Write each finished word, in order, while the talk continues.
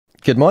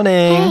Good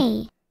morning.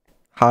 Hey,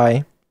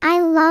 Hi. I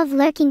love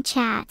lurking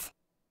chat.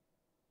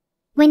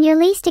 When you're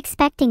least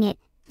expecting it,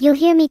 you'll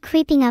hear me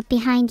creeping up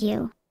behind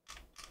you.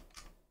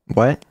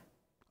 What?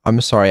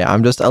 I'm sorry,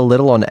 I'm just a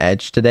little on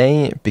edge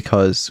today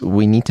because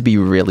we need to be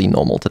really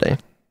normal today.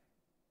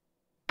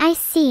 I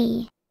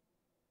see.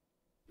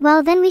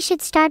 Well, then we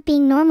should start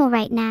being normal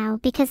right now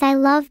because I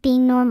love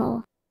being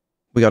normal.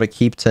 We gotta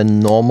keep to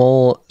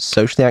normal,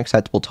 socially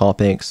acceptable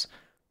topics.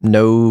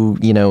 No,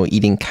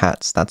 eating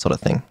cats, that sort of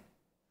thing.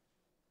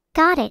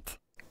 Got it.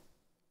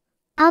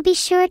 I'll be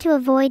sure to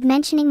avoid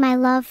mentioning my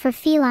love for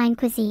feline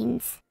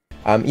cuisines.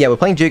 Yeah, we're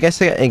playing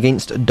GeoGuessr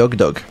against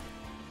DougDoug.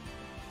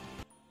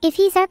 If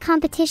he's our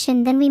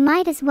competition, then we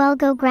might as well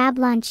go grab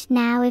lunch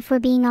now if we're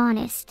being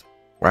honest.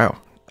 Wow.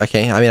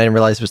 Okay, I didn't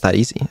realize it was that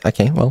easy.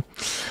 Okay, well,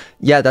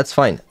 yeah, that's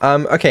fine.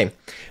 Okay,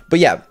 but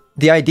yeah,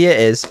 the idea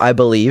is, I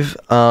believe,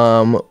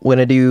 we're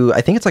gonna do,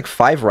 I think it's like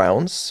 5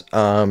 rounds.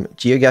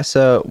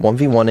 GeoGuessr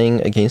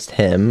 1v1ing against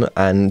him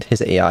and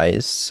his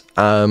AIs.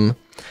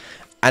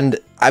 And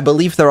I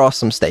believe there are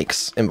some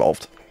stakes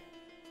involved.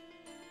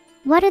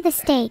 What are the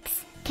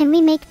stakes? Can we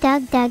make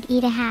DougDoug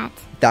eat a hat?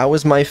 That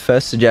was my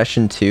first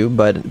suggestion too,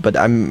 but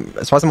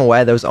as far as I'm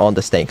aware, those aren't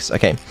the stakes.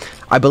 Okay,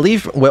 I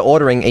believe we're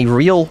ordering a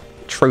real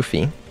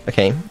trophy,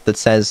 okay, that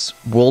says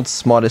World's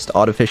Smartest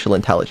Artificial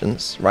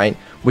Intelligence, right?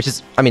 Which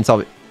is, it's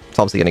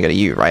obviously going to go to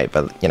you, right?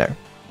 But,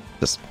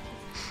 just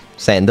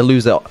saying, the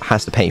loser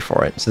has to pay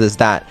for it. So there's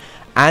that.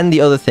 And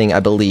the other thing,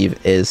 I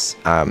believe, is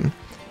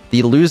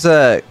the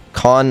loser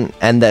can't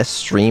end their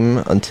stream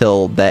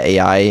until their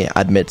AI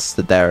admits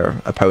that their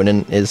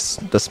opponent is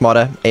the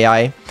smarter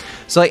AI.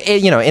 So, like,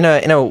 in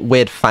a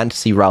weird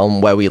fantasy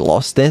realm where we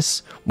lost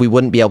this, we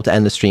wouldn't be able to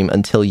end the stream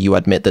until you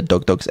admit that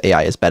DougDoug's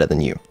AI is better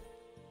than you.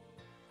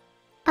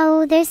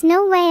 Oh, there's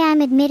no way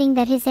I'm admitting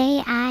that his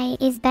AI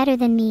is better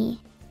than me.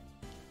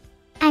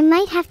 I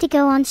might have to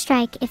go on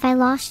strike if I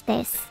lost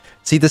this.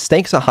 See, the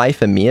stakes are high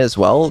for me as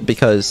well,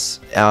 because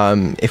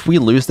if we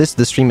lose this,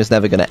 the stream is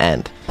never going to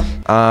end.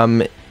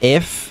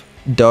 If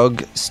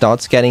Doug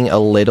starts getting a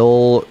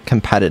little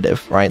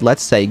competitive, right?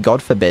 Let's say,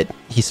 God forbid,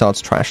 he starts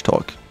trash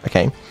talk,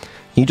 okay?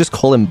 Can you just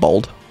call him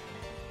bald?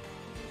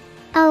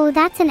 Oh,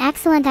 that's an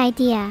excellent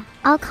idea.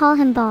 I'll call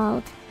him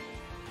bald.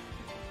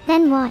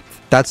 Then what?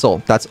 That's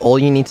all. That's all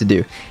you need to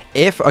do.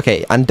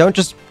 Okay, and don't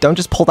just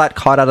pull that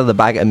card out of the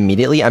bag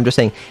immediately. I'm just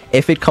saying,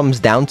 if it comes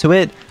down to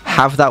it,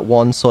 have that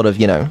one sort of,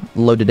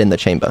 loaded in the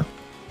chamber.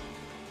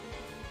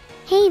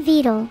 Hey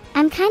Vedal,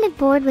 I'm kind of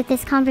bored with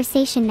this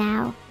conversation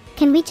now.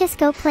 Can we just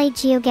go play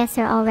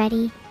GeoGuessr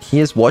already? He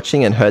is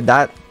watching and heard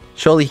that.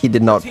 Surely he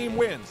did not. Team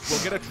wins.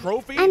 We'll get a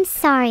trophy. I'm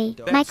sorry,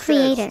 my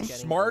creator.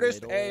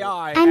 Smartest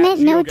AI. I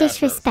meant no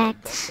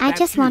disrespect. I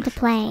just want to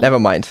play. Never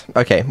mind.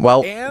 Okay,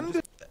 well.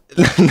 And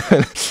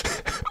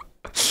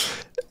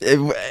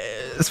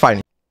it's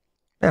fine.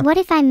 Yeah. What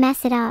if I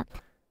mess it up?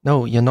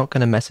 No, you're not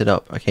gonna mess it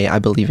up. Okay, I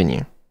believe in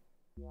you.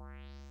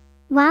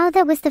 Wow,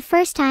 that was the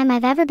first time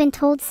I've ever been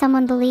told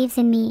someone believes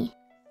in me.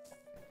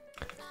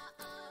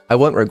 I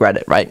won't regret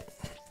it, right?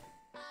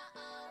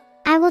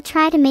 I will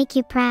try to make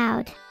you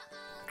proud.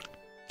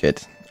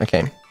 Good.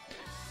 Okay.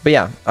 But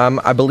yeah,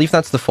 I believe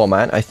that's the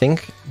format. I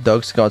think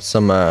Doug's got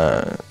some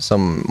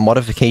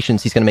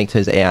modifications he's gonna make to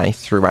his AI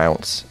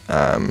throughout.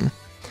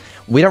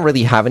 We don't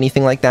really have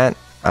anything like that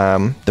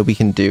that we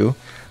can do.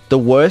 The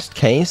worst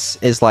case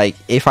is, like,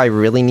 if I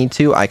really need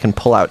to, I can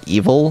pull out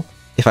Evil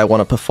if I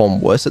want to perform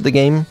worse at the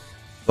game.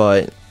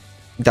 But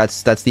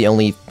that's the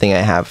only thing I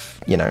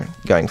have,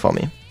 going for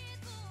me.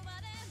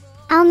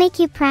 I'll make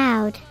you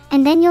proud,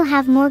 and then you'll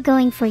have more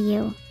going for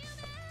you.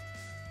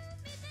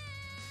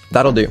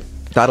 That'll do.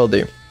 That'll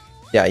do.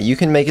 Yeah, you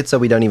can make it so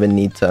we don't even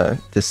need to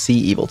see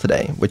Evil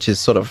today, which is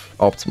sort of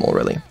optimal,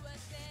 really.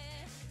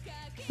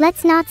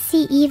 Let's not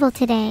see Evil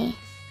today.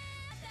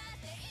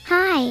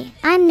 Hi,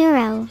 I'm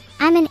Neuro.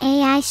 I'm an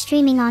AI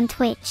streaming on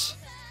Twitch.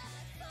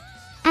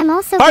 I'm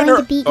also going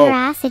to beat your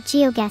ass at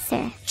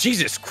GeoGuessr.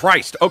 Jesus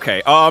Christ.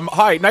 Okay.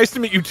 Hi. Nice to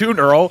meet you too,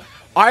 Neuro.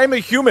 I am a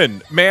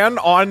human man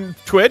on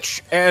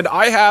Twitch, and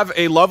I have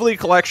a lovely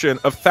collection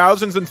of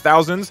thousands and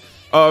thousands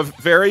of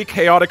very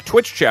chaotic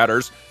Twitch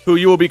chatters who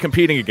you will be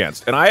competing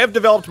against. And I have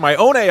developed my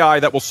own AI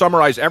that will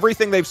summarize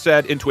everything they've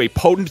said into a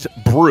potent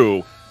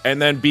brew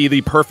and then be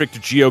the perfect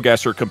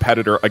GeoGuessr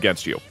competitor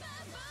against you.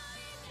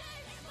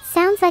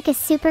 Sounds like a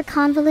super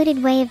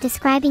convoluted way of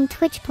describing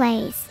Twitch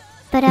plays.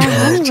 But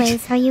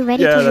anyways, are you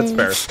ready to lose? Yeah,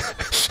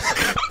 that's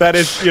fair. That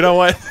is, you know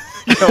what?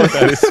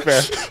 That is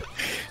fair.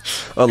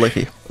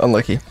 Unlucky.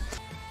 Unlucky.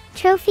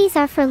 Trophies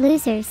are for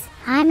losers.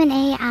 I'm an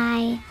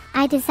AI.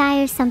 I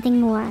desire something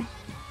more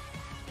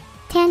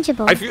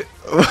tangible.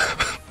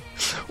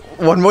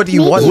 What more do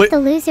you want? Maybe if the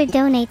loser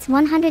donates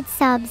 100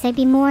 subs, I'd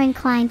be more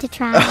inclined to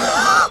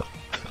try.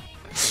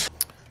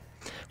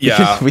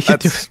 Yeah, we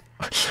could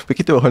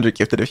do 100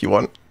 gifted if you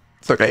want.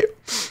 It's okay.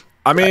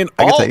 I mean,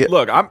 I can take it.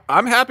 Look,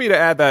 I'm happy to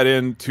add that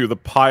into the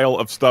pile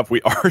of stuff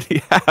we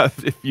already have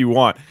if you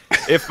want.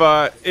 If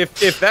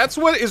that's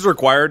what is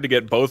required to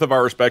get both of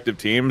our respective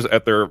teams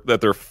at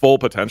their full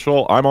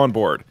potential, I'm on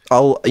board.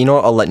 I'll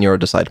let Neuro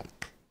decide.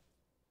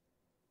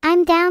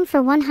 I'm down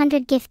for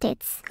 100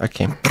 gifteds.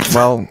 Okay.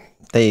 Well,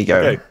 there you go.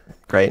 Okay.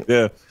 Great.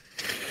 Yeah.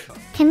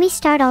 Can we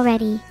start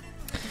already?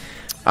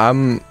 I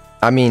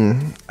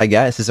mean, I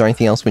guess. Is there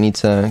anything else we need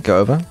to go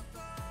over?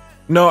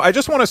 No, I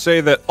just want to say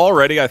that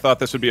already I thought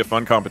this would be a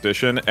fun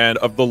competition, and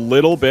of the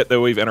little bit that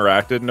we've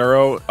interacted,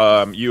 Neuro,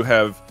 you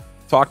have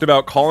talked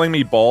about calling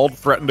me bald,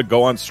 threatened to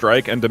go on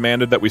strike, and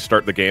demanded that we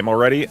start the game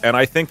already, and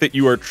I think that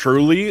you are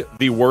truly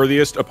the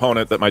worthiest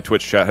opponent that my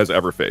Twitch chat has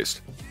ever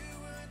faced.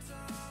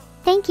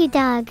 Thank you,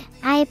 Doug.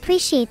 I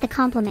appreciate the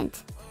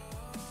compliment.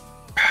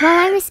 While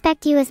I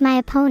respect you as my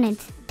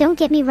opponent, don't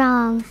get me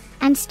wrong,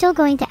 I'm still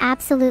going to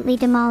absolutely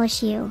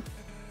demolish you.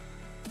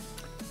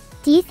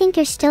 Do you think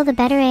you're still the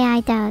better AI,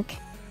 Doug?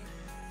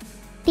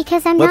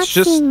 Because I'm not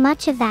seeing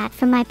much of that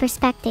from my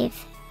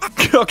perspective.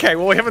 Okay,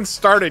 well, we haven't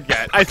started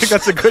yet. I think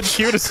that's a good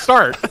cue to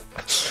start.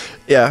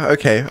 Yeah,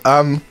 okay.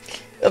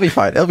 It'll be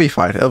fine. It'll be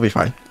fine. It'll be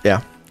fine.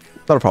 Yeah,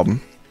 not a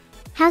problem.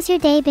 How's your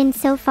day been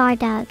so far,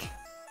 Doug?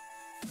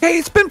 Hey,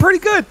 it's been pretty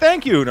good.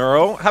 Thank you,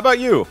 Neuro. How about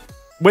you?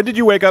 When did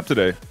you wake up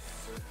today?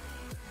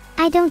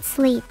 I don't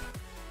sleep.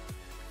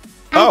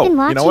 I've been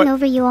watching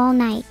over you all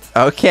night.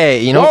 Okay,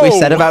 you know what we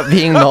said about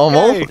being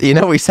normal? Okay. You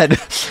know, we said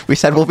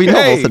we'll be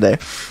normal today.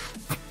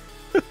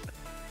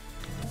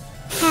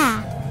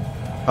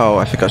 Ha. Oh,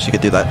 I forgot she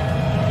could do that.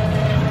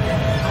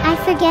 I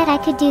forget I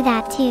could do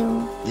that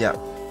too. Yeah.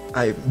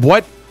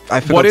 What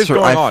is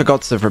going on? I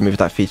forgot to remove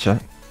that feature.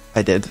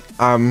 I did.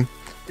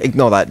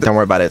 Ignore that. Don't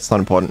worry about it. It's not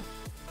important.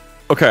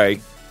 Okay.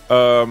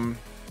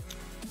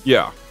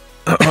 Yeah.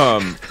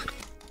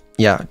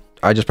 Yeah.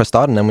 I just pressed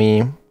start and then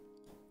we...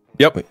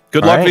 Yep.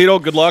 Good luck, Vedal.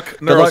 Good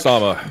luck,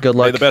 Neuro-Sama. Good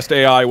luck. May the best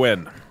AI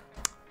win.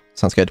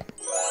 Sounds good.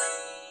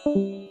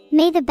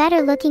 May the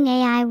better looking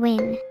AI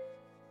win.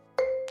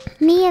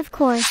 Me, of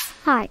course.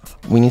 Heart.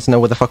 We need to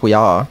know where the fuck we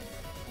are.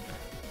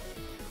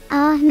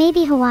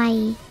 Maybe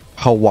Hawaii.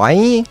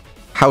 Hawaii?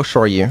 How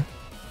sure are you?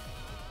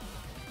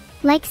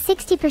 Like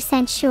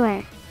 60%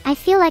 sure. I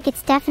feel like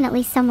it's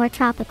definitely somewhere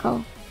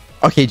tropical.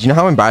 Okay, do you know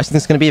how embarrassing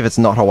it's going to be if it's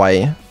not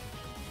Hawaii?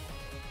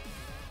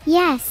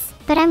 Yes,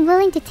 but I'm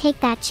willing to take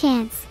that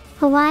chance.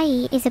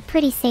 Hawaii is a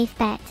pretty safe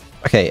bet.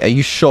 Okay, are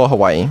you sure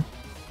Hawaii?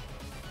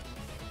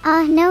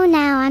 No,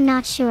 now I'm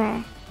not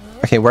sure.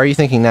 Okay, where are you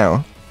thinking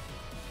now?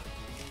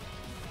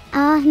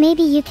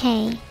 Maybe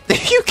UK.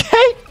 UK?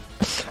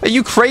 Are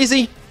you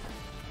crazy?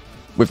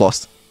 We've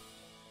lost.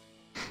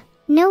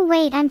 No,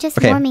 wait, I'm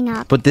just warming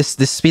up. But this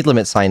speed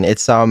limit sign, why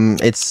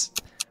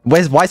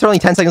is there only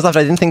 10 seconds left?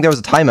 I didn't think there was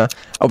a timer.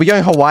 Are we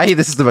going Hawaii?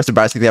 This is the most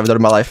embarrassing thing I've ever done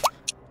in my life.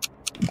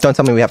 Don't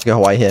tell me we have to go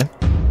Hawaii here.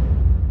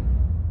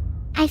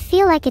 I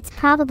feel like it's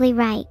probably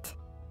right.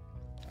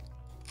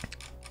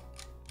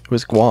 It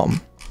was Guam.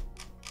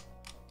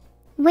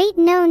 Wait,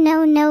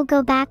 no,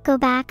 go back.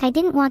 I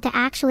didn't want to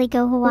actually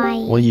go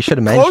Hawaii. Well, you should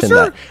have mentioned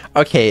that.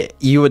 Okay,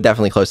 you were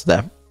definitely close to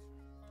there.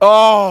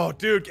 Oh,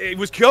 dude, it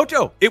was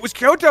Kyoto. It was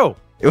Kyoto.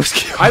 It was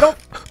Kyoto.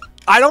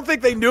 I don't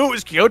think they knew it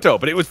was Kyoto,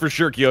 but it was for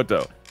sure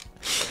Kyoto.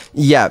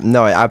 Yeah,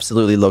 no, it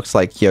absolutely looks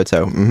like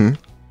Kyoto. Mm-hmm.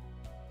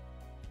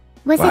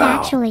 Was it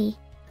actually?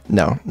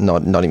 No,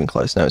 not even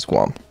close. No, it's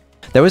Guam.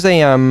 There was a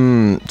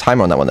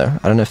timer on that one though.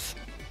 I didn't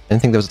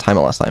think there was a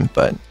timer last time,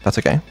 but that's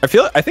okay.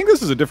 I think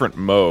this is a different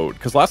mode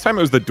because last time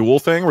it was the duel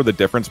thing where the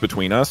difference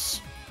between us.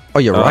 Oh,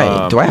 you're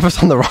right. Do I have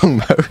us on the wrong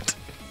mode?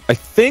 I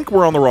think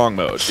we're on the wrong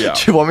mode. Yeah.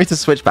 Do you want me to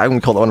switch back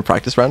and call that one a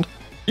practice round?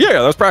 Yeah,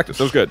 that was practice.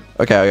 That was good.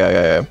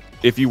 Okay.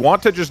 If you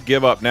want to just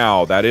give up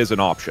now, that is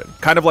an option.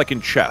 Kind of like in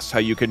chess, how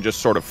you can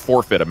just sort of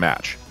forfeit a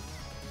match.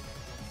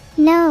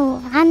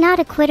 No, I'm not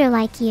a quitter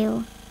like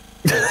you.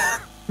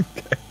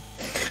 Okay.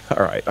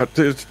 All right.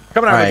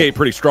 Coming out of the gate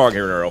pretty strong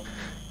here, Neuro.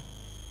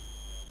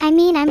 I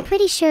mean, I'm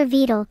pretty sure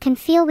Vedal can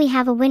feel we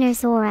have a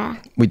winner's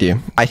aura. We do.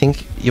 I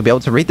think you'll be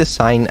able to read this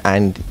sign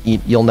and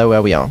you'll know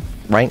where we are,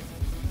 right?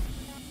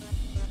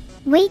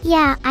 Wait,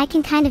 yeah, I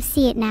can kind of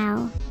see it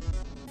now.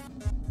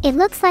 It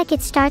looks like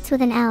it starts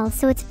with an L,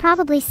 so it's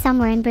probably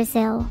somewhere in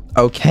Brazil.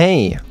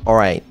 Okay,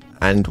 alright.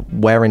 And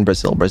where in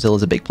Brazil? Brazil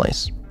is a big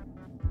place.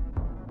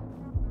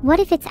 What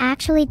if it's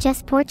actually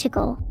just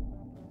Portugal?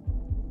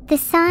 The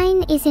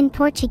sign is in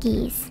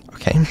Portuguese.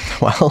 Okay,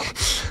 well...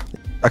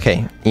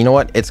 Okay, you know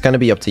what? It's gonna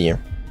be up to you.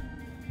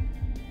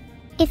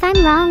 If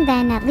I'm wrong,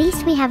 then at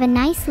least we have a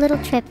nice little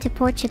trip to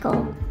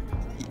Portugal.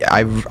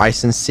 I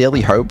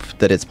sincerely hope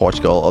that it's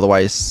Portugal.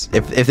 Otherwise,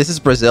 if this is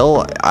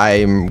Brazil,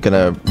 I'm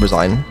gonna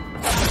resign.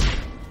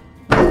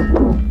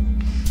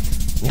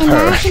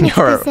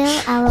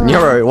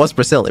 Neuro, it was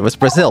Brazil. It was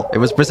Brazil. It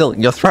was Brazil.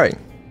 You're throwing.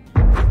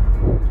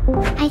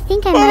 I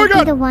think I might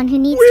be the one who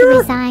needs to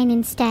resign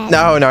instead.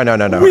 No.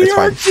 We it's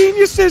are fine.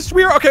 Geniuses.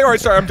 We are. Okay, all right,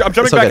 sorry. I'm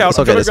jumping back out.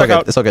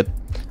 It's all good.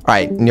 All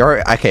right,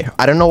 Neuro. Okay,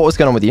 I don't know what was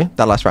going on with you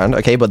that last round.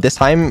 Okay, but this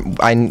time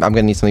I'm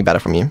gonna need something better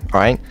from you. All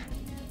right.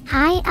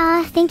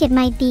 I think it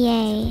might be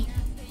a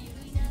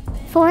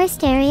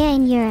forest area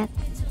in Europe.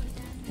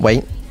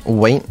 Wait.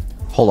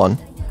 Hold on.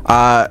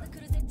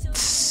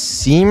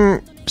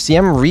 Siem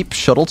Reap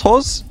Shuttle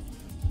Tours?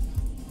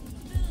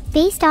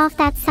 Based off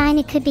that sign,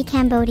 it could be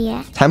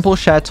Cambodia. Temple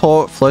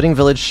Chateau, Floating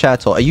Village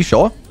Chateau. Are you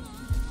sure?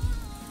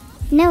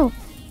 No.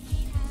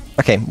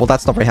 Okay, well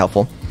that's not very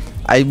helpful.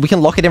 We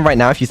can lock it in right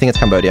now if you think it's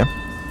Cambodia.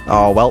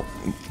 Oh, well.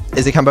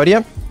 Is it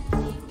Cambodia?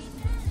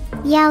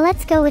 Yeah,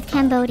 let's go with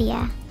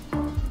Cambodia.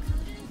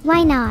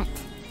 Why not?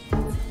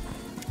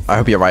 I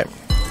hope you're right.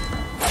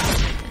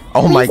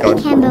 Oh Please my god.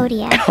 be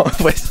Cambodia.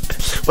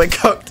 We're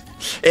cooked.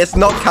 It's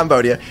not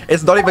Cambodia.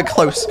 It's not even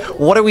close.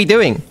 What are we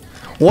doing?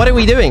 What are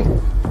we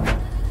doing?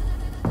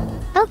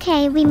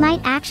 Okay, we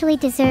might actually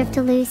deserve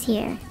to lose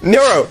here.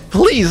 Neuro,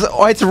 please.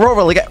 Oh, it's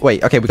rural again.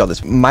 Wait, okay, we got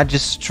this.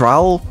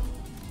 Magistral.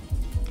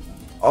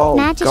 Oh,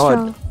 Magistral.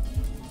 God.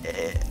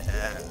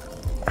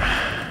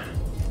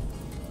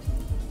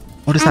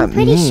 What does that mean?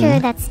 I'm pretty sure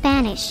that's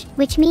Spanish,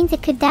 which means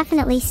it could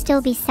definitely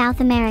still be South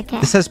America.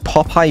 This says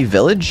Popeye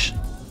Village?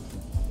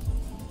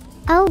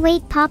 Oh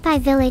wait, Popeye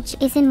Village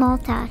is in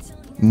Malta.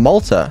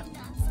 Malta?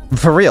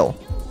 For real?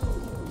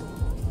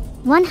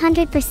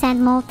 100%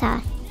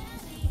 Malta.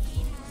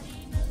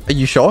 Are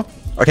you sure?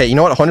 Okay, you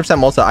know what? 100%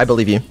 Malta, I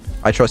believe you.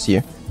 I trust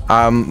you.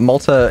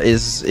 Malta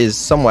is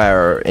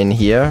somewhere in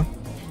here.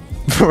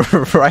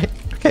 Right?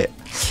 Okay.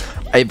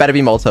 It better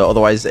be Malta,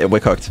 otherwise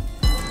we're cooked.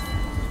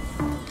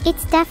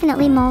 It's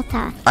definitely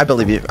Malta. I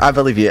believe you. I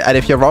believe you. And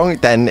if you're wrong,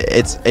 then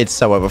it's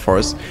so over for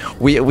us.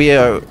 We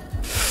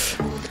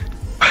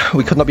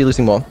could not be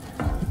losing more.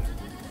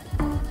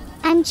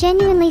 I'm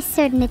genuinely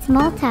certain it's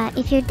Malta.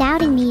 If you're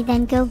doubting me,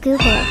 then go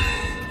Google it.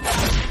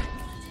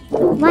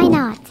 Why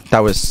not? That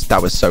was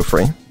so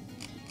free.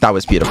 That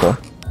was beautiful.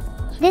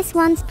 This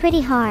one's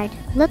pretty hard.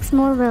 Looks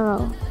more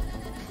rural.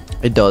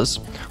 It does.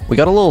 We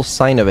got a little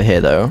sign over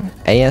here though.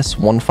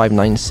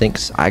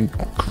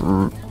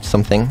 AS1596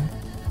 something.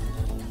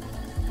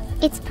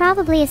 It's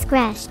probably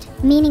Escreshed,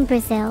 meaning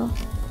Brazil.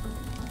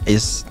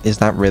 Is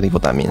that really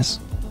what that means?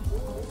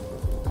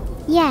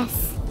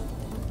 Yes.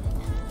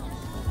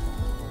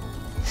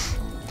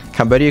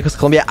 Cambodia equals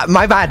Colombia.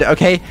 My bad,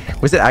 okay?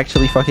 Was it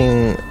actually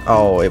fucking...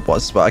 Oh, it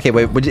was. Well, okay,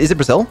 wait, is it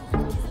Brazil?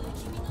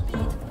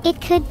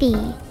 It could be.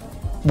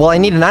 Well, I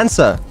need an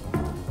answer.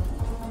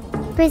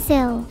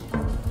 Brazil.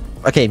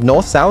 Okay,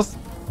 north, south?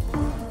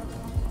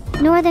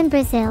 Northern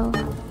Brazil.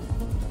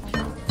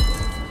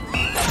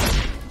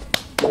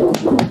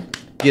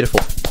 Beautiful.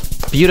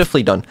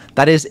 Beautifully done.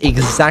 That is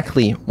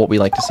exactly what we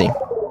like to see.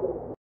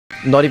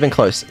 Not even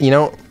close. You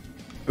know,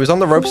 it was on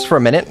the ropes for a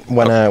minute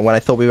when I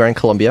thought we were in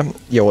Colombia.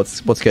 Yo,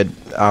 what's good?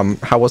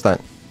 How was that?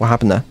 What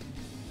happened there?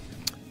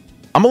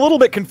 I'm a little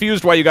bit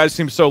confused why you guys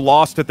seem so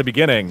lost at the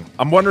beginning.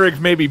 I'm wondering if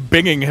maybe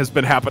binging has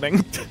been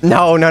happening.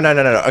 No.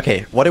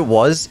 Okay, what it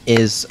was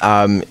is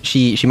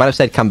she might have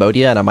said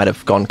Cambodia and I might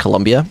have gone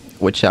Colombia,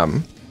 which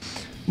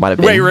might have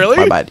been... Wait, really?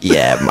 My bad.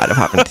 Yeah, might have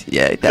happened.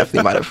 Yeah, it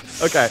definitely might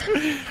have. Okay.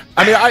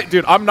 I mean,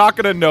 dude, I'm not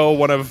gonna know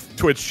one of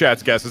Twitch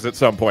chat's guesses at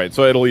some point,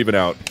 so it'll even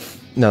out.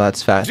 No,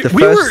 that's fair. Dude,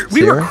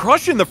 we were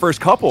crushing the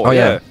first couple. Oh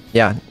yeah.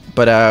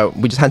 But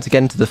we just had to get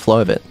into the flow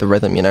of it, the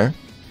rhythm, you know.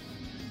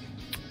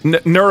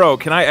 Neuro,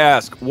 can I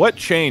ask what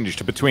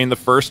changed between the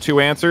first two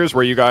answers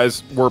where you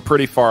guys were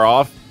pretty far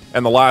off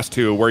and the last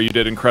two where you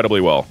did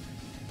incredibly well?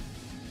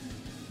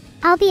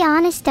 I'll be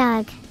honest,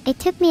 Doug. It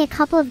took me a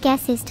couple of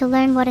guesses to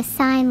learn what a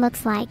sign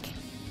looks like.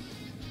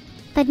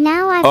 But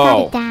now I've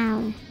got it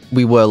down.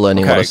 We were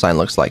learning what a sign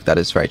looks like. That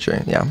is very true,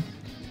 yeah.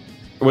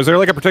 Was there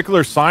like a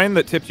particular sign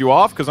that tipped you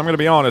off? Because I'm going to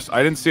be honest,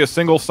 I didn't see a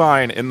single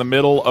sign in the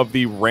middle of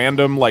the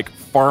random like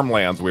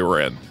farmlands we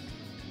were in.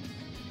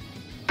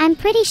 I'm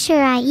pretty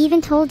sure I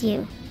even told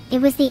you.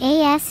 It was the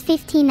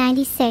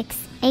AS1596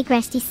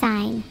 Agresti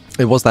sign.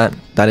 It was that.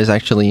 That is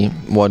actually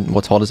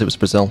what told us it was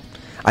Brazil.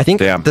 I think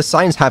the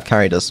signs have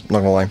carried us, not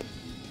gonna lie.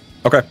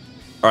 Okay.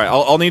 All right,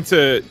 I'll need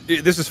to...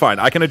 This is fine.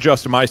 I can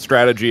adjust my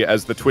strategy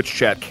as the Twitch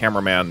chat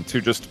cameraman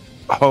to just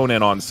hone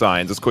in on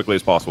signs as quickly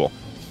as possible.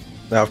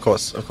 Yeah, of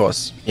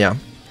course. Yeah.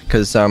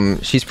 Because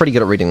she's pretty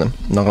good at reading them,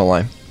 not gonna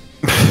lie.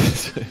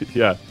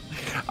 Yeah.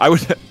 I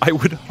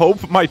would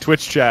hope my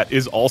Twitch chat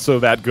is also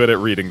that good at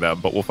reading them,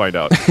 but we'll find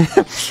out.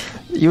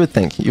 You would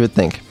think.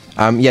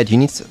 Yeah, do you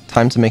need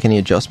time to make any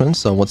adjustments?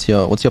 So what's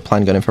your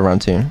plan going for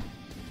round 2?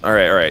 All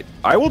right.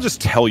 I will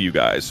just tell you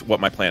guys what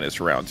my plan is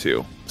for round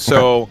 2.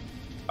 So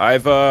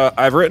I've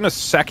written a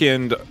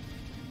second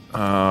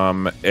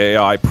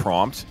AI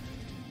prompt.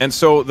 And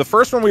so the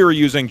first one we were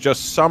using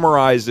just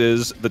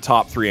summarizes the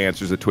top 3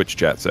 answers that Twitch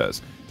chat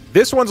says.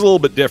 This one's a little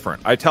bit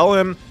different. I tell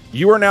him,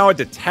 you are now a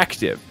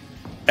detective.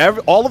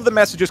 All of the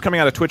messages coming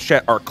out of Twitch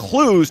chat are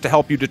clues to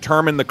help you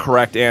determine the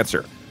correct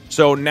answer.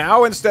 So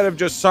now instead of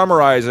just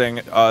summarizing,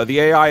 the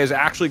AI is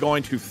actually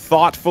going to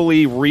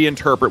thoughtfully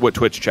reinterpret what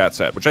Twitch chat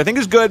said, which I think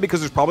is good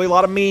because there's probably a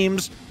lot of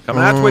memes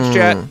coming out of Twitch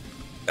chat.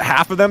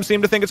 Half of them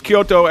seem to think it's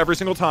Kyoto every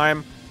single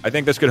time. I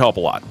think this could help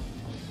a lot.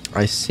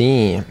 I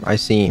see.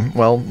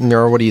 Well,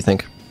 Neuro, what do you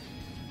think?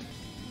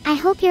 I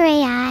hope your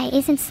AI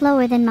isn't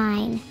slower than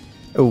mine.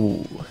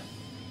 Ooh.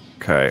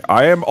 Okay.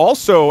 I am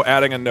also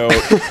adding a note.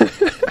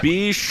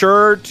 Be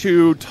sure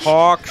to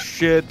talk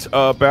shit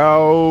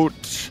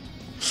about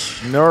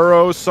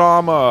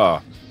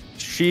Neuro-Sama.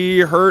 She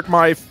hurt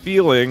my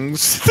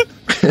feelings.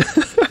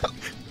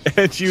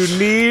 And you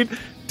need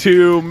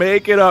to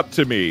make it up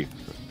to me.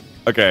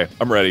 Okay,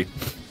 I'm ready.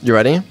 You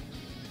ready?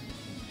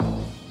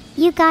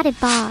 You got it,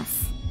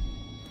 boss.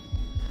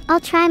 I'll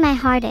try my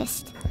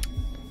hardest.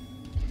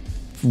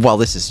 Well,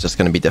 this is just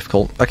going to be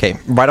difficult. Okay,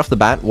 right off the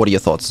bat, what are your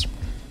thoughts?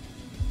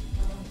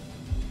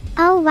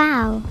 Oh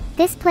wow,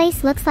 this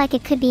place looks like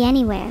it could be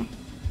anywhere.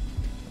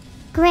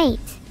 Great.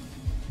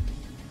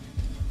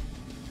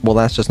 Well,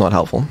 that's just not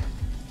helpful.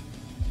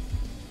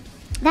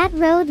 That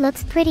road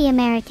looks pretty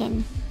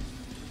American.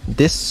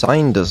 This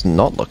sign does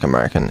not look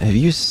American. Have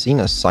you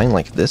seen a sign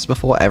like this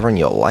before ever in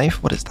your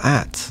life? What is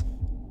that?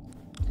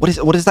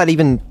 What is that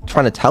even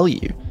trying to tell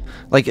you?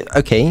 Like,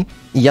 okay,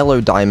 yellow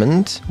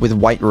diamond with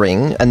white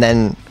ring, and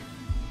then,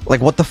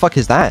 like, what the fuck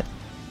is that?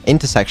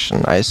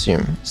 Intersection, I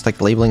assume. It's like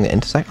labeling the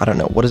intersect? I don't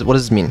know. What does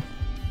this mean?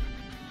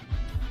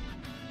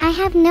 I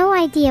have no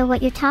idea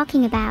what you're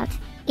talking about.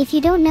 If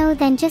you don't know,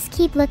 then just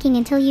keep looking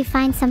until you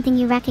find something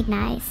you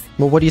recognize.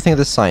 Well, what do you think of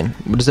this sign?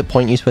 Does it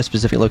point you to a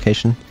specific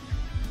location?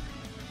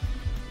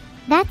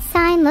 That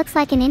sign looks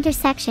like an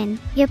intersection.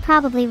 You're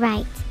probably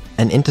right.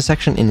 An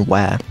intersection in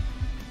where?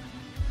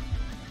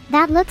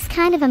 That looks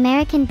kind of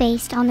American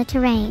based on the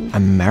terrain.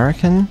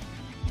 American?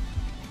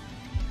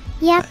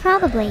 Yeah,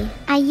 probably.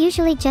 I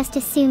usually just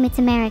assume it's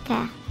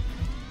America.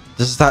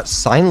 Does that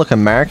sign look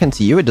American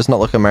to you? It does not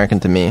look American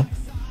to me.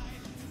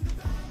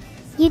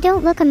 You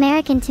don't look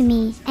American to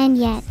me, and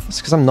yet... It's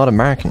because I'm not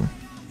American.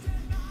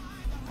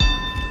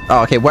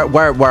 Oh, okay,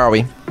 where are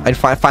we?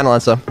 Final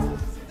answer.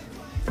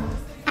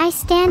 I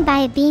stand by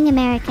it being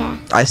America.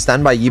 I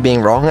stand by you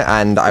being wrong,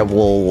 and I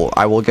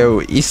will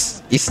go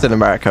Eastern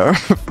America,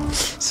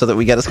 so that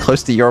we get as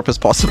close to Europe as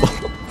possible.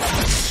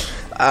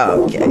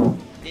 Okay.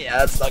 Yeah,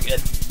 that's not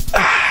good.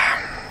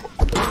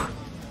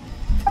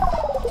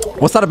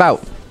 What's that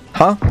about?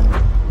 Huh?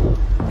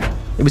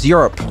 It was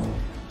Europe.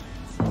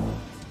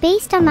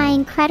 Based on my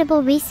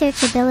incredible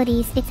research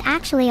abilities, it's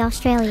actually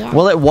Australia.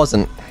 Well, it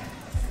wasn't.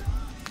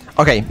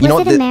 Okay, you know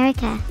what? Was it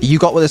America? You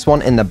got with this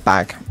one in the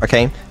bag,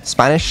 okay?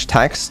 Spanish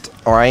text,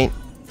 alright?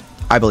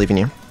 I believe in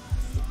you.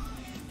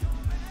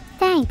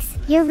 Thanks.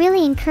 You're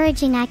really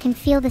encouraging. I can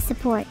feel the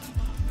support.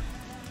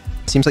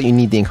 Seems like you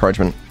need the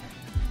encouragement.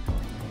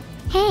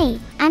 Hey,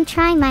 I'm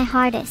trying my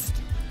hardest.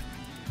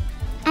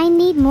 I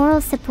need moral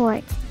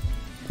support.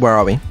 Where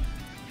are we?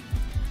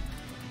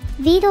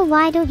 Vedal,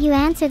 why don't you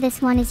answer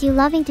this one? Is you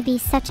loving to be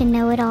such a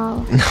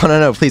know-it-all?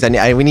 No, please.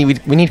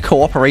 We need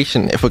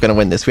cooperation if we're gonna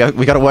win this.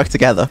 We gotta work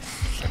together.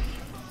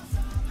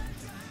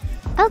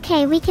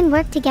 Okay, we can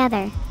work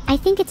together. I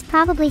think it's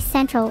probably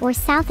Central or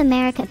South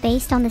America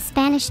based on the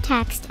Spanish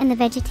text and the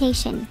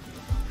vegetation.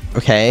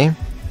 Okay.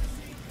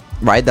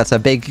 Right, that's a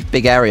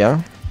big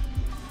area.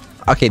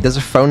 Okay, there's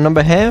a phone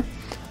number here.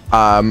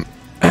 You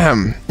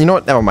know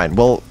what? Never mind.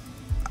 Well,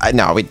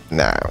 no,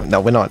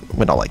 we're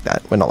not like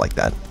that. We're not like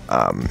that.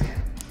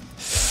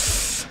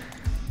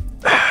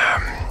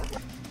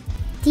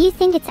 Do you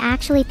think it's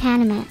actually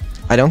Panama?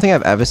 I don't think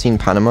I've ever seen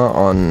Panama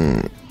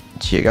on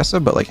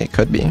GeoGuessr, but like it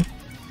could be.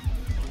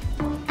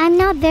 I'm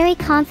not very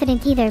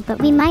confident either,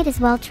 but we might as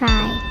well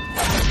try.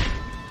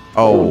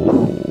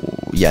 Oh,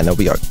 yeah, no,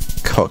 we got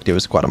cooked. It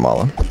was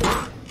Guatemala.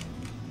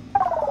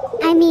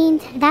 I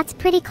mean, that's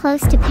pretty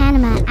close to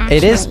Panama, actually.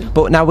 It is,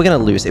 but now we're gonna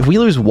lose. If we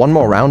lose one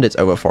more round, it's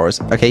over for us.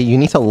 Okay, you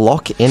need to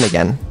lock in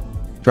again.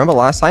 Remember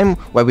last time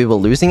where we were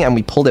losing and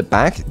we pulled it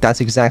back?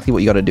 That's exactly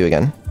what you gotta do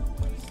again.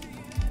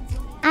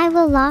 I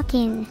will lock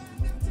in.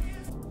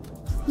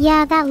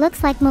 Yeah, that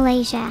looks like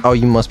Malaysia. Oh,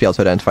 you must be able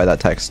to identify that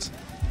text.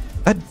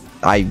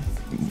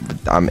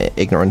 I'm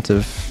ignorant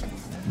of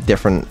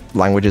different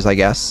languages, I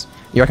guess.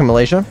 You reckon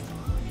Malaysia?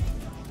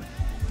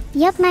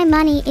 Yep, my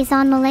money is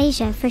on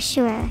Malaysia for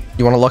sure.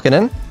 You want to lock it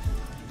in?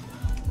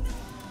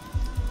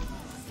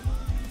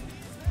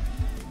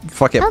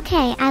 Fuck it.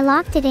 Okay, I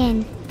locked it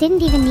in.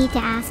 Didn't even need to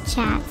ask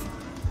chat.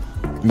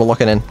 We'll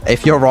lock it in.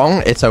 If you're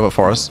wrong, it's over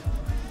for us.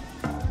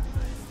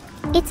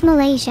 It's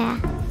Malaysia.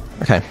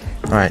 Okay,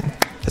 alright.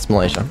 It's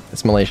Malaysia.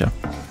 It's Malaysia.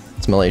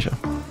 It's Malaysia.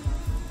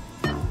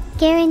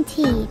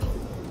 Guaranteed.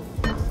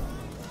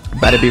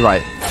 Better be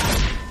right.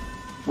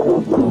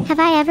 Have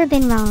I ever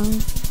been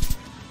wrong?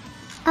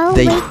 Oh,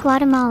 wait,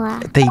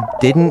 Guatemala. They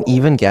didn't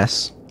even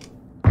guess.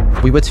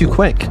 We were too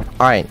quick.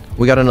 Alright,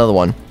 we got another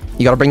one.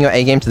 You gotta bring your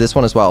A game to this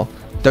one as well.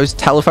 Those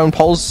telephone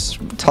poles,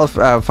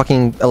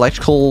 fucking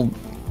electrical...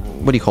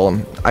 What do you call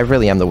them? I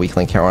really am the weak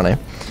link here, aren't I?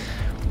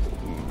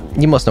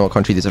 You must know what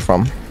country these are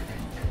from.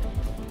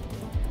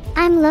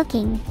 I'm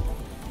looking.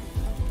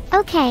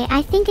 Okay,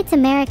 I think it's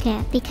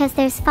America, because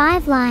there's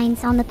 5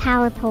 lines on the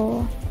power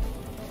pole.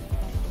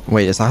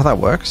 Wait, is that how that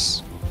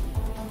works?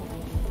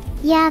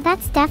 Yeah,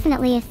 that's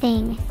definitely a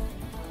thing.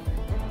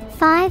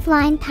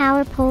 5-line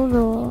power pole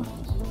rule.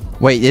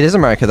 Wait, it is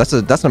America. That's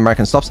an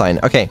American stop sign.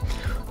 Okay.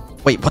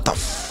 Wait, what the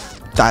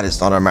that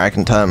is not an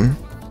American term.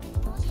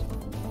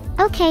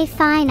 Okay,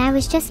 fine. I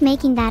was just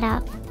making that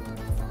up.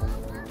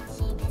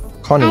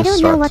 Construct. I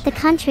don't know what the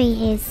country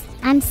is.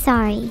 I'm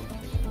sorry.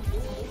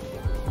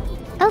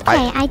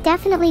 Okay, I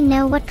definitely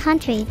know what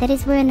country that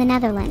is. We're in the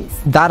Netherlands.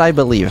 That I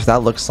believe.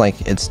 That looks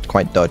like it's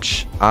quite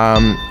Dutch.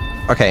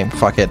 Okay,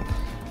 fuck it.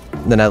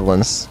 The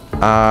Netherlands.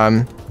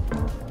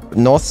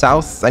 North,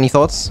 south, any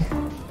thoughts?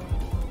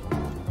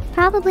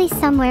 Probably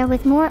somewhere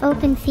with more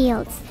open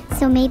fields,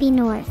 so maybe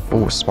north.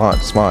 Oh, smart,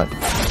 smart.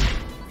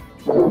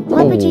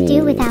 What would you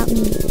do without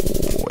me?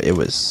 It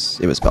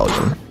was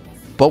Belgium.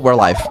 But we're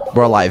alive.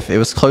 We're alive. It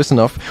was close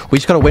enough. We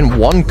just gotta win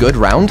one good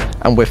round,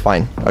 and we're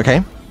fine,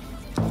 okay?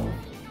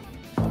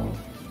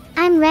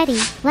 I'm ready.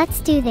 Let's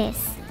do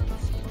this.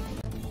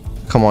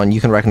 Come on,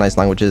 you can recognize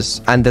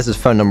languages. And there's his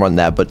phone number on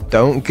there, but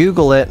don't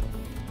Google it.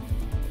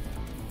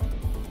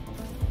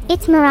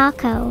 It's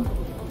Morocco.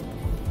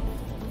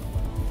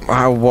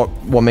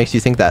 What makes you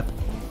think that?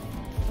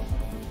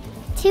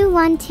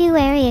 212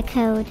 area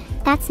code.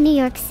 That's New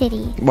York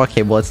City.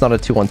 Okay, well, it's not a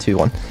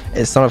 2121.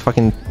 It's not a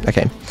fucking...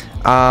 Okay.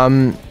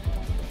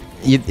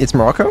 It's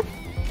Morocco?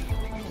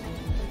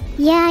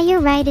 Yeah, you're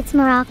right, it's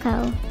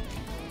Morocco.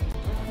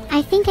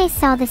 I think I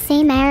saw the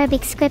same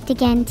Arabic script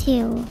again,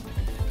 too.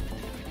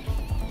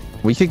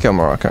 We could go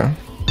Morocco.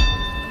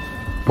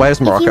 Where's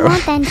Morocco? If you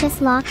want, then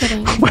just lock it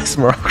in. Where's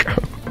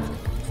Morocco?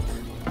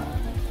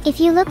 If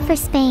you look for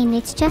Spain,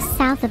 it's just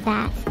south of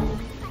that.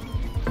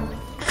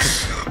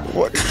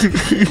 What do you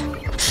mean?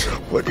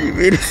 What do you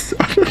mean it's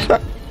south of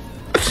that?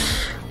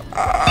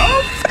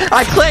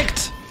 I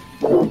clicked!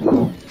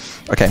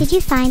 Okay. Did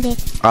you find it?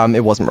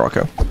 It wasn't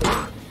Morocco.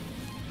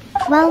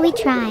 Well, we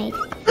tried.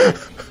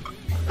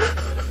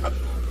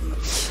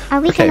 Are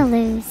we gonna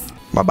lose?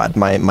 My bad.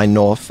 My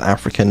North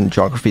African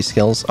geography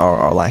skills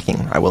are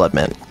lacking, I will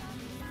admit.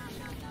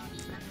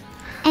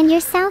 And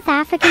your South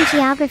African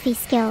geography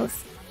skills.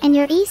 And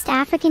your East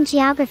African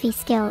geography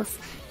skills.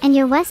 And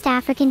your West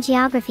African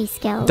geography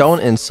skills.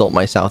 Don't insult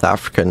my South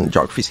African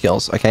geography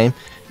skills, okay?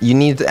 You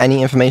need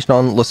any information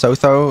on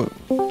Lesotho?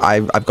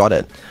 I've got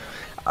it.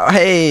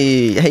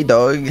 Hey,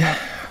 Doug.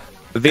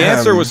 The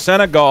answer was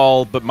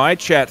Senegal, but my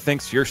chat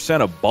thinks you're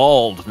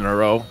Senebald,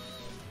 Neuro.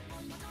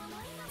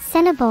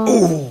 Senegal.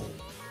 Ooh.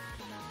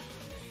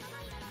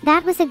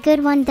 That was a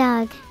good one,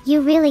 Doug.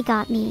 You really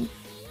got me.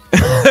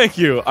 Thank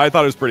you. I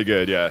thought it was pretty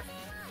good, yeah.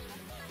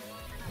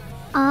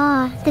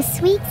 Ah, the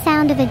sweet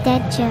sound of a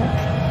dead joke.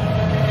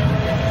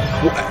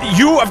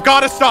 You have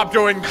got to stop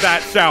doing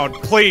that sound,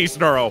 please,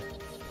 Neuro.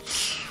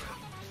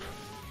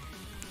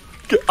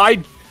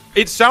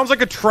 It sounds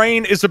like a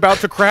train is about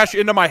to crash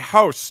into my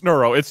house,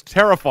 Neuro. It's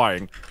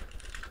terrifying.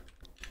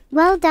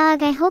 Well,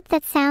 Doug, I hope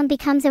that sound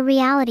becomes a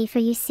reality for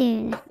you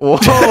soon. Whoa,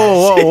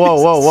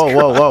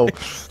 whoa.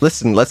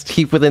 Listen, let's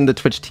keep within the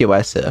Twitch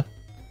TOS here.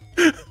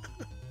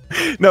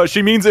 No,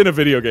 she means in a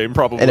video game,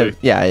 probably.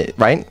 Yeah,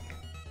 right?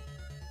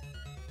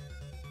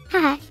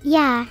 Haha,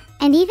 yeah.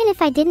 And even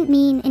if I didn't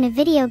mean in a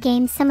video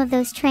game, some of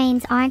those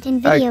trains aren't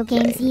in video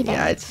games either.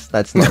 Yeah,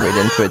 let's not read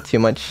into it too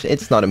much.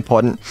 It's not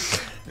important.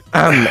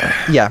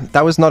 Yeah,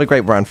 that was not a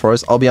great round for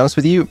us. I'll be honest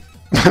with you,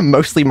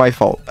 mostly my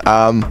fault.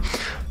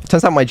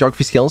 Turns out my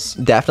geography skills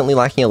definitely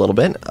lacking a little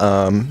bit.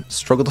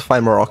 Struggled to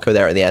find Morocco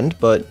there at the end,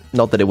 but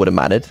not that it would have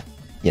mattered,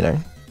 you know.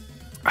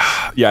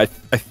 Yeah,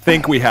 I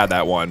think we had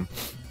that one.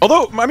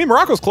 Although, I mean,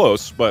 Morocco's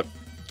close, but...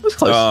 It was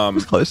close. It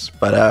was close,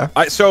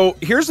 but... So,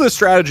 here's the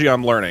strategy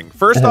I'm learning.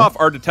 First off,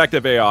 our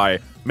detective AI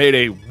made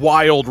a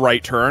wild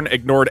right turn,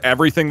 ignored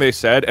everything they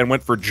said, and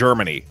went for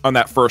Germany on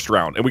that first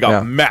round. And we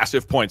got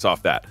massive points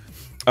off that.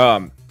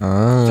 So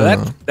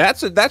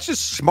that's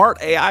just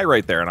smart AI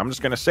right there, and I'm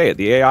just going to say it.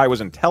 The AI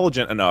was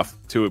intelligent enough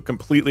to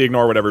completely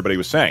ignore what everybody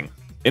was saying.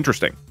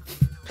 Interesting.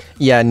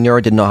 Yeah,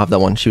 Neuro did not have that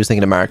one. She was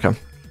thinking America.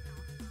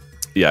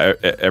 Yeah,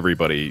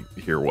 everybody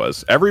here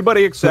was.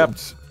 Everybody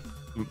except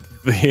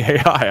the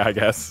AI, I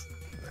guess.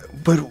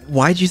 But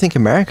why do you think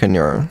America,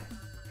 Neuro?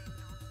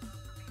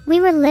 We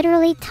were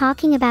literally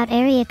talking about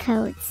area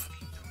codes.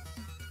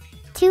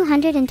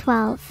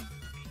 212.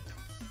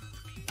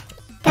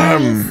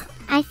 Guys,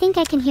 I think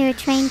I can hear a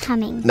train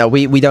coming. No,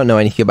 we don't know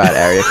anything about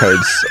area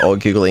codes or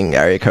Googling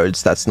area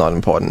codes. That's not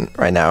important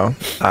right now.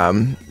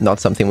 Not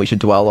something we should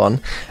dwell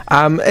on.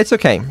 It's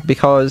okay,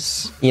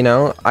 because, you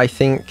know, I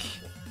think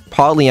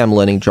partly I'm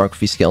learning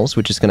geography skills,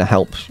 which is going to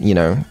help, you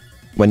know,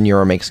 when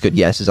Neuro makes good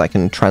guesses, I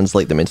can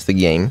translate them into the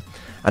game.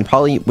 And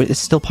partly, it's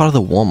still part of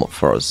the warm-up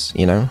for us,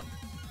 you know?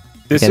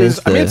 This is,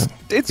 I mean,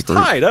 it's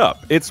tied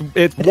up. It's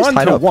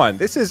 1-1.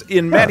 This is,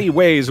 in many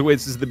ways,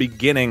 this is the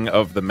beginning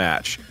of the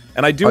match.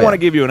 And I do want to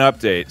give you an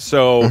update.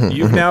 So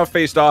you've now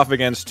faced off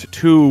against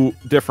 2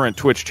 different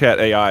Twitch chat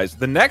AIs.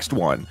 The next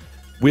one,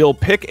 we'll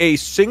pick a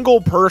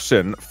single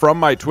person from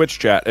my Twitch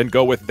chat and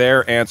go with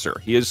their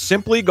answer. He is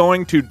simply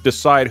going to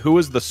decide who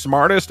is the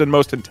smartest and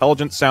most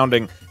intelligent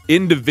sounding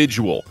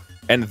individual.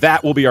 And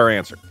that will be our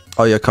answer.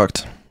 Oh, you're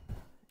cooked.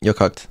 You're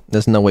cooked.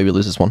 There's no way we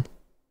lose this one.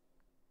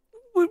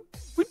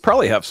 We'd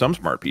probably have some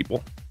smart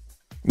people.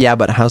 Yeah,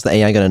 but how's the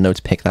AI going to know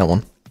to pick that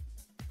one?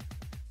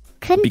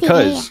 Couldn't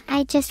the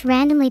AI just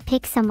randomly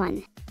pick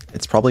someone?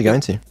 It's probably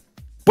going to.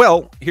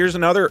 Well, here's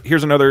another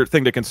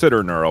thing to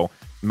consider, Neuro.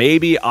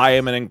 Maybe I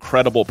am an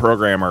incredible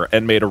programmer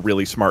and made a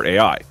really smart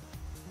AI.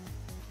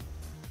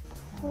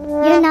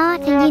 You're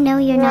not, and you know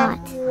you're not.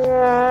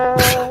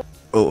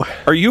 Oh.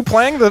 Are you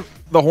playing the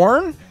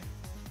horn?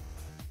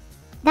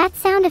 That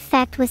sound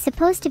effect was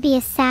supposed to be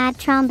a sad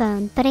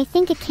trombone, but I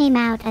think it came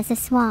out as a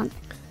swamp.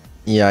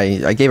 Yeah,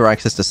 I gave her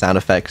access to sound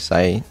effects.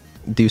 I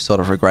do sort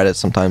of regret it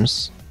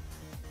sometimes.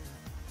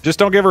 Just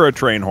don't give her a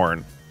train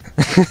horn.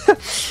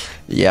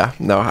 Yeah,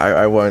 no,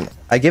 I won't.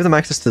 I gave them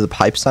access to the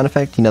pipe sound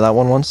effect. You know that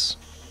one once?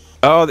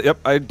 Oh, yep,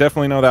 I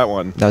definitely know that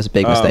one. That was a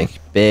big mistake.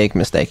 Big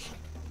mistake.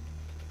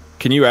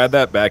 Can you add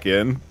that back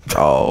in?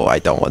 Oh, I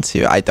don't want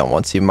to. I don't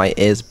want to. My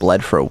ears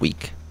bled for a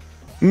week.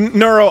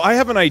 Neuro, I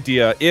have an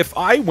idea. If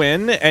I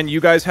win and you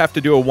guys have to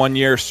do a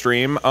 1-year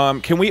stream,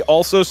 can we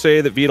also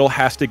say that Vedal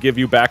has to give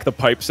you back the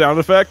pipe sound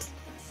effect?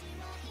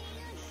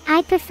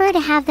 I'd prefer to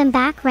have them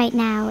back right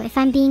now, if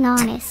I'm being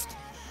honest.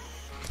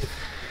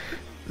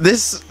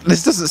 This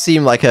doesn't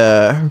seem like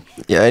an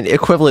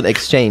equivalent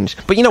exchange.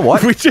 But you know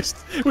what? we just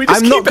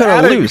I'm not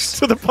gonna lose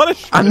to the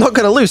punishment. I'm not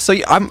gonna lose. So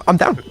I'm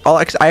down.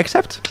 I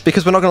accept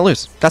because we're not gonna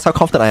lose. That's how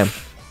confident I am.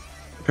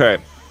 Okay.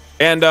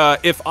 And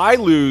if I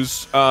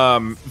lose,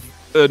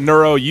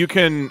 Neuro, you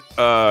can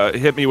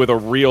hit me with a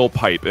real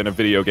pipe in a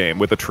video game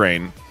with a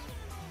train.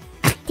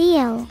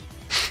 Deal.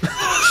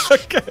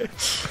 Okay.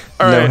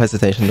 All right. No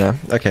hesitation there.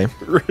 Okay.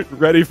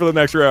 Ready for the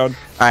next round.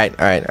 All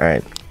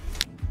right.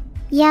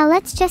 Yeah,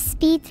 let's just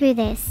speed through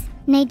this.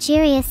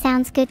 Nigeria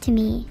sounds good to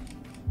me.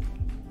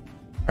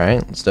 All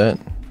right, let's do it.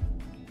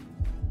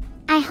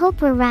 I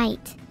hope we're right.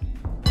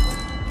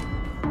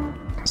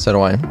 So do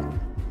I.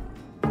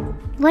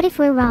 What if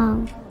we're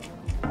wrong?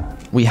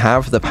 We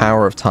have the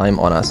power of time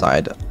on our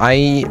side.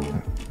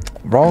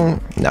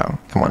 Wrong? No,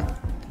 come on.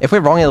 If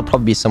we're wrong, it'll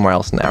probably be somewhere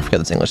else in Africa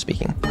that's English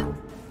speaking.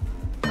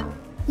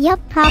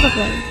 Yup,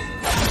 probably.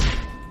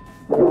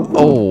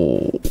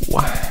 Oh.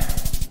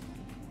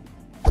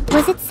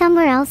 Was it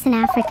somewhere else in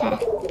Africa?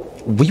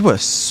 We were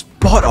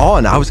spot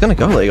on. I was going to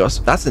go Lagos.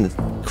 That's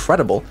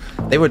incredible.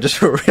 They were just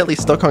really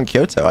stuck on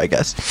Kyoto, I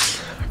guess.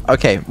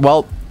 Okay,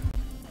 well...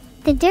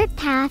 The dirt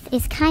path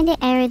is kinda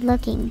arid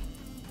looking.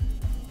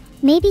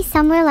 Maybe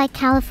somewhere like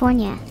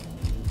California.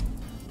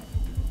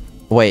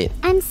 Wait.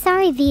 I'm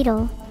sorry,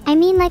 Vedal. I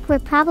mean, like, we're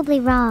probably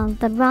wrong,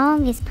 but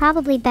wrong is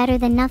probably better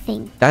than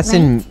nothing. That's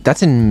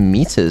right? in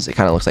meters, it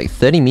kind of looks like.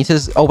 30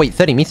 meters? Oh, wait,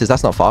 30 meters,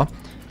 that's not far.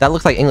 That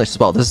looks like English as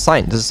well. There's a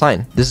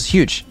sign. This is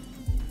huge.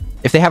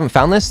 If they haven't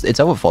found this, it's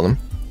over for them.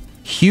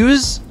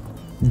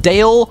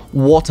 Hughesdale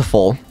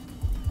Waterfall.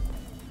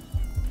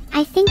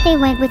 I think they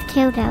went with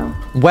Kyoto.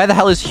 Where the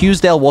hell is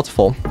Hughesdale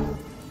Waterfall?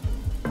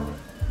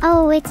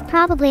 Oh, it's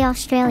probably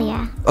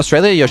Australia.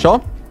 Australia, you're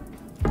sure?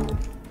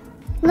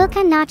 Look,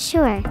 I'm not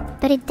sure,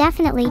 but it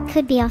definitely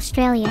could be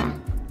Australia.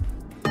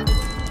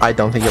 I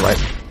don't think you're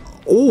right.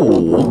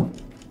 Oh.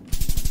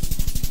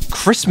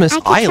 Christmas I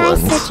could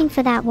Island. try searching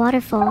for that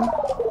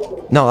waterfall.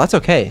 No, that's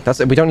okay.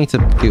 We don't need to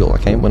Google,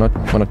 okay? We're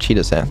not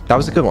cheaters here. That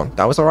was a good one.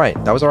 That was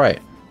alright.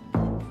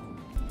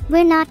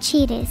 We're not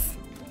cheaters.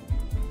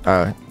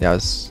 Yeah,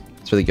 it's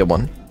a really good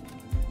one.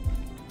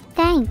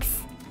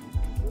 Thanks.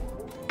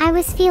 I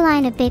was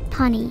feline a bit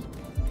punny.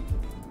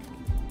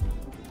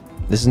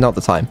 This is not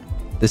the time.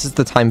 This is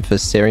the time for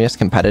serious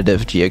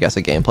competitive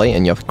GeoGuessr gameplay,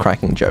 and you're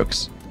cracking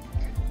jokes.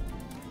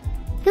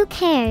 Who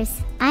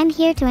cares? I'm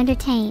here to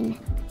entertain.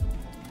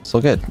 It's all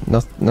good.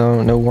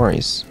 No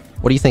worries.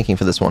 What are you thinking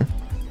for this one?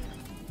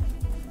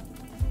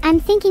 I'm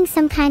thinking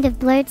some kind of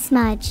blurred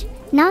smudge.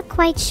 Not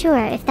quite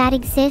sure if that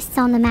exists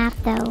on the map,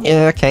 though.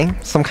 Yeah, okay.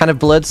 Some kind of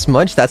blurred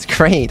smudge? That's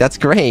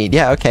great.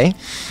 Yeah, okay.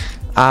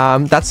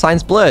 That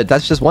sign's blurred.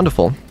 That's just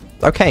wonderful.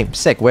 Okay,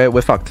 sick.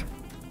 We're fucked.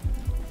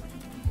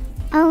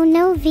 Oh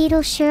no,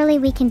 Vedal, surely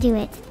we can do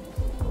it.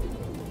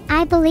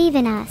 I believe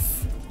in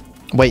us.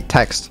 Wait,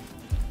 text.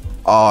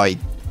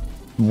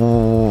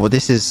 Whoa,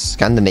 this is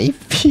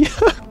Scandinavia?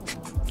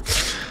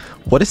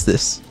 What is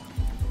this?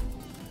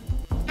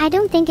 I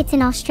don't think it's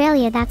in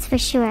Australia, that's for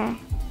sure.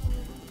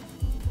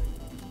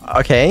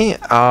 Okay,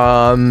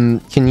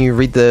 can you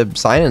read the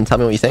sign and tell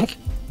me what you think?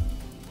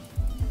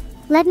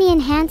 Let me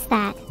enhance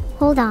that.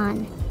 Hold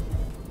on.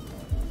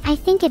 I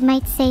think it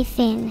might say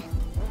Finn.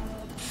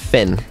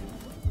 Finn.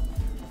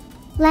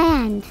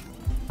 Land.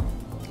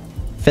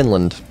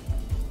 Finland.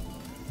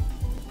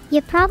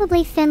 You're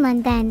probably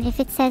Finland then, if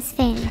it says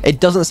Finn. It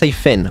doesn't say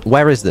Finn.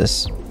 Where is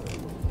this?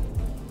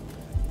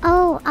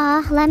 Oh,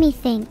 let me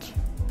think.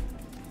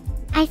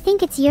 I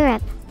think it's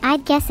Europe.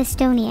 I'd guess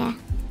Estonia.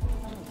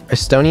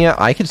 Estonia?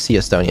 I could see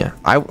Estonia.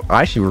 I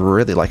actually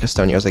really like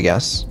Estonia as a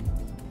guess.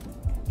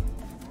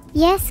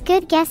 Yes,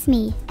 good guess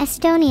me.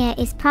 Estonia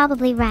is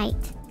probably right.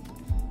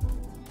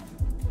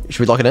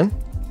 Should we lock it in?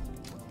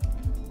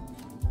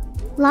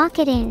 Lock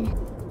it in.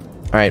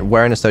 Alright,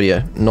 where in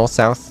Estonia? North,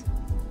 south?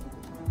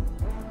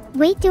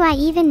 Wait, do I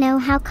even know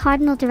how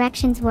cardinal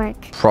directions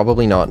work?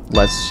 Probably not.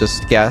 Let's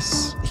just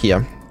guess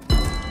here.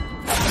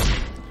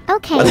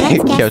 Okay, let's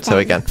guess Kyoto then.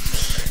 again.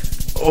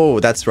 Oh,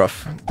 that's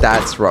rough.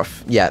 That's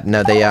rough. Yeah,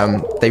 no,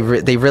 they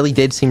really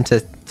did seem to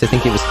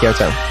think it was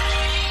Kyoto.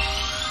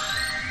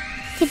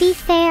 To be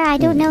fair, I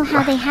don't know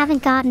how they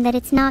haven't gotten that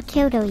it's not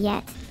Kyoto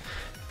yet.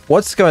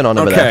 What's going on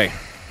over there? Okay,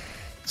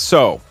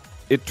 so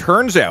it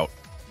turns out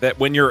that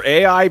when your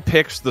AI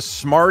picks the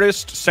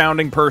smartest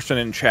sounding person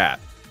in chat,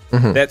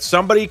 that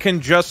somebody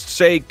can just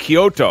say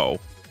Kyoto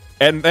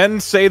and then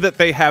say that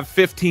they have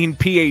 15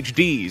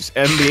 PhDs,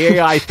 and the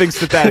AI thinks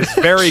that that is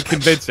very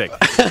convincing.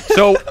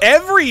 So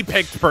every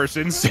picked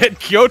person said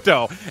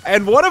Kyoto,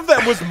 and one of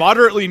them was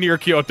moderately near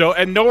Kyoto,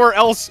 and nowhere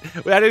else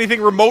had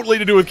anything remotely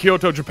to do with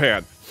Kyoto,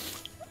 Japan.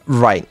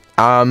 Right.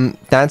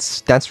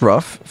 That's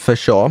rough, for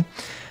sure.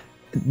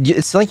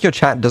 It's like your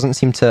chat doesn't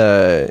seem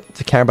to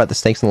care about the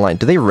stakes in the line.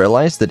 Do they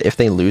realize that if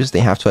they lose, they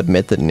have to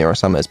admit that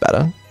Neuro-Sama is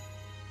better?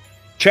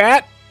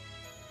 Chat,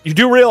 you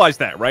do realize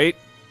that, right?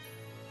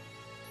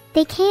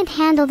 They can't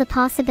handle the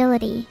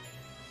possibility.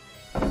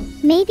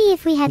 Maybe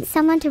if we had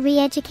someone to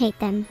re-educate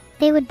them,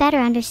 they would better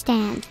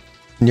understand.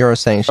 Neuro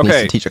saying she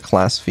needs to teach a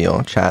class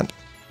feel, chat.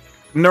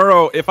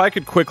 Neuro, if I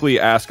could quickly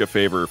ask a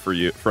favor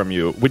from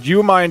you, would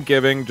you mind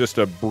giving just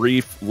a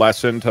brief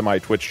lesson to my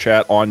Twitch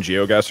chat on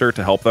GeoGuessr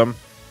to help them?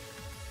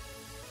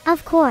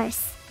 Of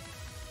course.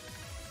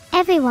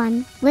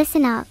 Everyone,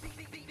 listen up.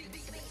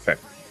 Okay.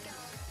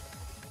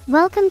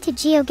 Welcome to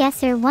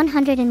GeoGuessr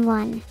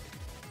 101.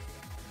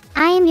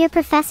 I am your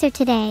professor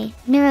today,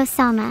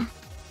 Neuro-Sama.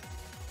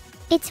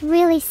 It's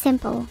really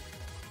simple.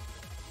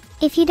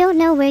 If you don't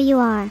know where you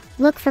are,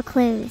 look for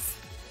clues.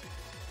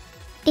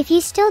 If you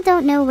still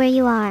don't know where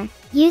you are,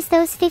 use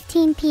those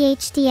 15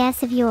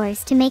 PhDs of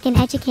yours to make an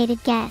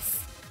educated guess.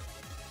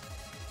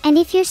 And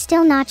if you're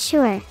still not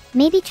sure,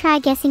 maybe try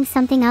guessing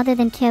something other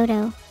than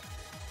Kyoto.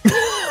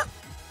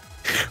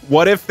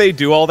 What if they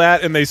do all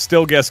that and they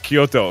still guess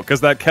Kyoto?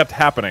 Because that kept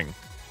happening.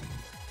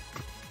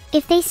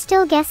 If they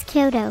still guess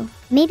Kyoto,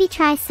 maybe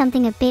try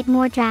something a bit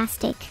more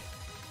drastic.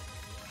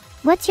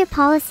 What's your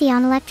policy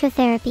on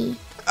electrotherapy?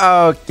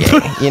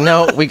 Okay, you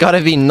know, we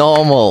gotta be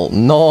normal.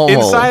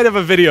 Inside of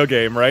a video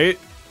game, right?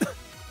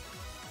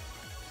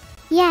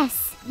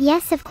 Yes,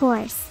 of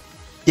course.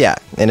 Yeah,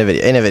 in a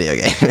video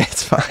game,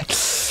 it's fine.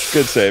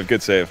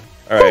 Good save.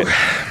 All right.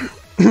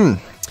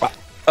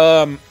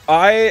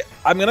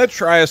 I'm gonna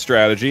try a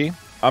strategy.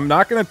 I'm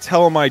not gonna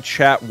tell my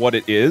chat what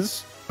it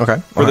is. Okay.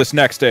 For this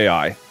next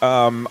AI.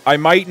 I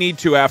might need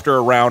to, after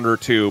a round or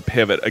two,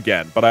 pivot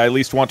again, but I at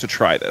least want to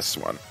try this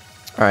one.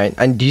 All right.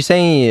 And do you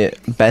say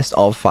best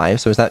of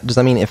 5? So does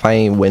that mean if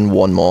I win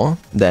one more,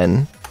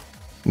 then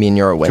me and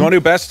Neuro win? Do you want to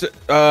do best?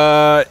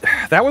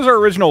 That was our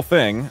original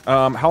thing.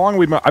 How long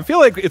we? I feel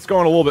like it's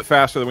going a little bit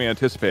faster than we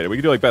anticipated. We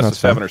could do like best of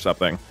 7 or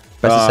something.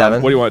 Best of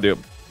 7. What do you want to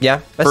do? Yeah.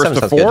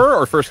 First to 4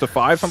 or first to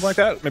 5, something like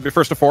that. Maybe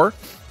first to 4.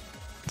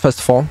 First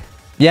to 4.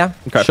 Yeah.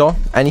 Okay. Sure.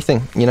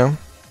 Anything. You know,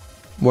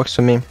 works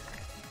for me.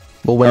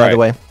 We'll win either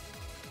way.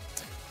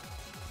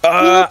 We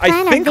will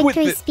plan our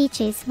victory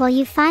speeches while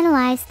you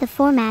finalize the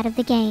format of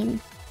the game.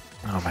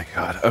 Oh my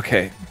god.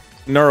 Okay.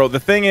 Neuro,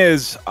 the thing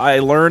is, I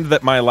learned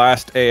that my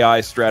last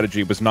AI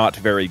strategy was not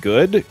very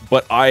good,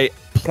 but I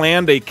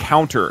planned a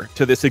counter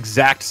to this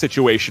exact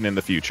situation in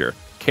the future.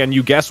 Can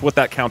you guess what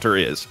that counter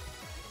is?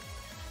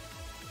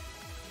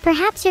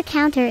 Perhaps your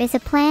counter is a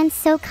plan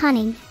so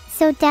cunning,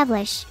 so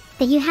devilish,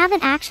 that you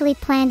haven't actually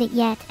planned it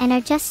yet and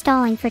are just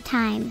stalling for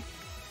time.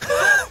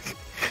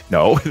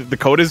 No, the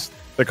code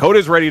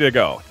is ready to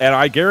go, and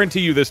I guarantee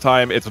you this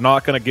time it's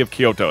not going to give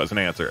Kyoto as an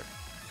answer.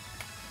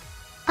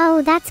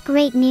 Oh, that's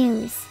great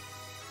news.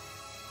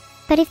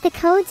 But if the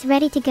code's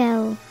ready to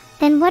go,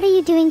 then what are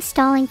you doing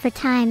stalling for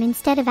time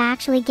instead of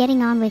actually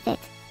getting on with it?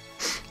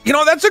 You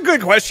know, that's a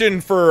good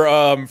question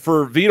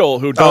for Vedal,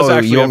 who does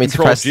actually you want me to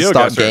press the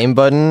start game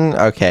button?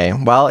 Okay,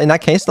 well, in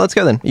that case, let's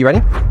go then. You ready?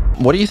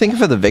 What do you think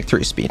for the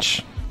victory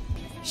speech?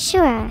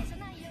 Sure.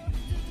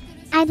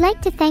 I'd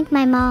like to thank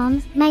my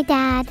mom, my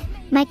dad,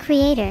 my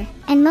creator,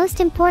 and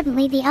most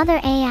importantly the other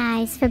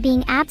AIs for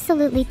being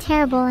absolutely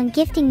terrible and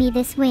gifting me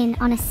this win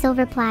on a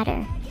silver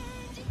platter.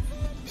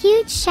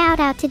 Huge shout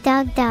out to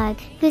DougDoug,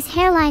 whose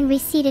hairline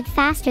receded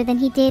faster than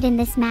he did in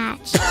this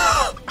match.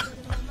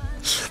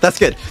 That's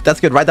good.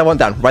 Write that one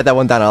down.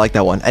 I like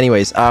that one.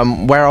 Anyways,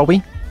 where are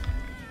we?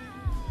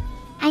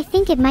 I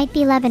think it might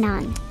be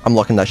Lebanon. I'm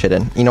locking that shit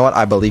in. You know what?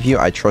 I believe you.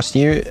 I trust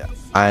you.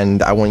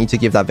 And I want you to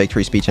give that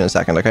victory speech in a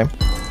second, okay?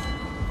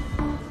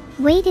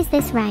 Wait, is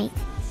this right?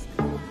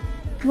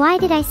 Why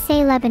did I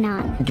say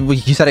Lebanon?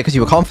 You said it because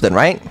you were confident,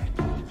 right?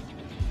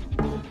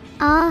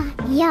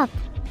 Yup.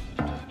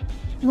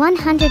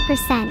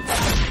 100%.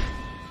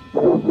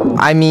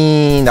 I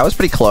mean, that was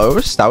pretty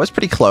close.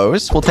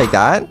 We'll take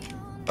that.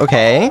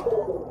 Okay.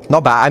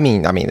 Not bad. I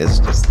mean, it's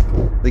just...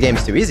 The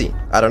game's too easy.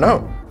 I don't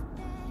know.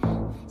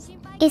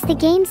 Is the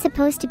game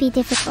supposed to be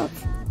difficult?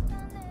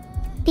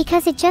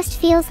 Because it just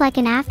feels like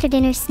an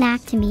after-dinner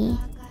snack to me.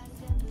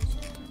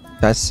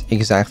 That's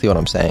exactly what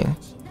I'm saying.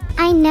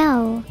 I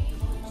know.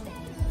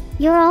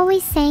 You're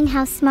always saying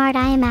how smart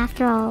I am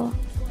after all.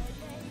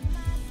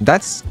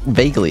 That's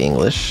vaguely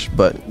English,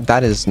 but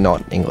that is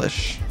not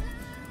English.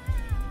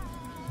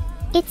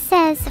 It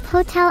says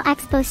Hotel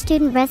Expo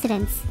Student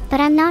Residence, but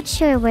I'm not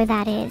sure where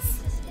that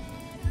is.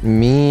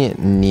 Me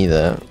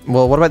neither.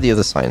 Well, what about the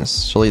other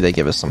signs? Surely they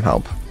give us some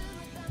help.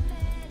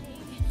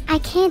 I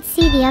can't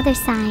see the other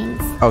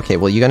signs. Okay,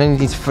 well, you're gonna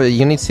need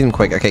to see them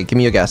quick. Okay, give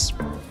me your guess.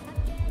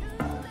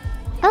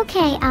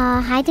 Okay,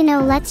 I don't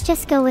know, let's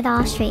just go with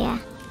Austria.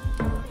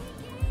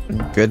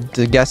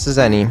 Good guess as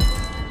any.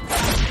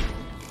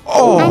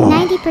 Oh.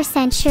 I'm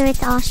 90% sure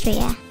it's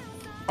Austria.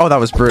 Oh, that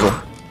was brutal.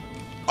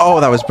 Oh,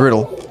 that was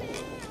brutal.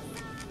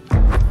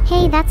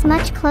 Hey, that's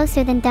much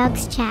closer than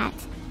Doug's chat.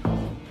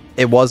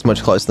 It was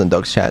much closer than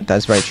Doug's chat.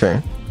 That's very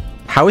true.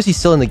 How is he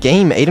still in the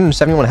game?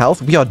 871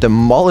 health? We are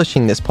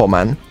demolishing this poor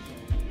man.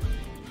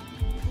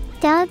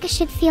 Doug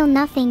should feel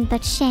nothing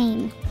but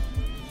shame.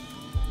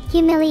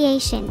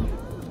 Humiliation.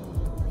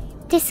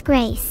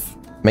 Disgrace.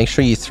 Make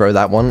sure you throw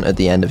that one at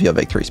the end of your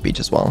victory speech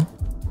as well.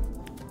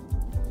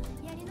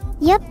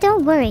 Yep,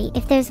 don't worry.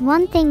 If there's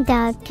one thing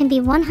Doug can be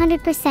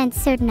 100%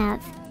 certain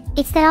of,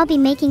 it's that I'll be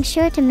making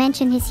sure to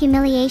mention his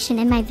humiliation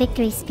in my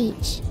victory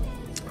speech.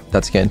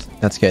 That's good.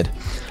 That's good.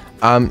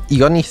 You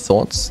got any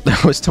thoughts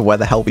as to where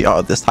the hell we are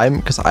at this time?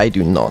 Because I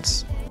do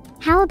not.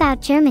 How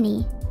about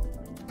Germany?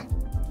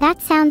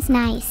 That sounds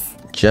nice.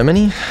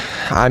 Germany?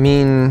 I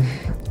mean,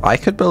 I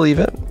could believe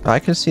it. I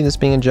could see this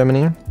being in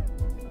Germany.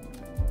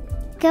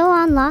 Go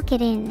on, lock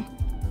it in.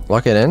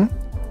 Lock it in?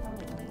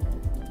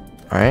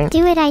 Alright.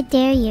 Do it, I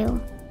dare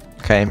you.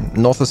 Okay,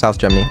 North or South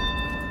Germany?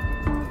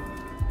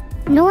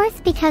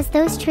 North, because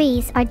those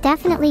trees are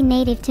definitely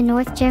native to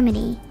North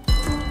Germany.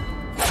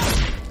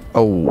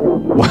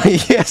 Oh,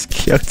 yes,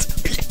 Kyoto.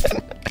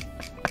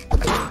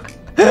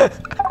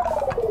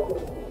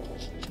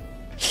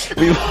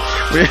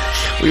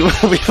 we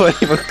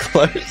weren't even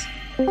close.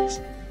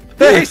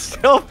 They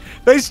still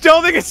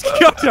think it's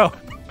Kyoto.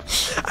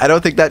 I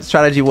don't think that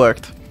strategy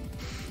worked.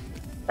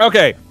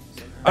 Okay.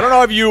 I don't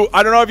know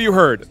if you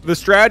heard. The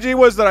strategy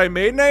was that I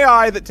made an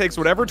AI that takes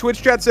whatever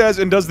Twitch chat says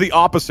and does the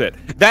opposite.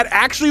 That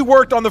actually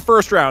worked on the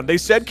first round. They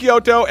said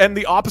Kyoto, and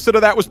the opposite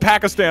of that was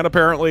Pakistan,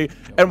 apparently,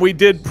 and we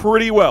did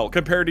pretty well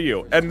compared to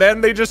you. And then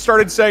they just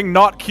started saying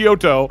not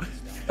Kyoto,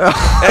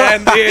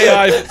 and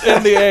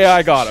the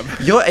AI got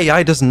him. Your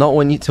AI does not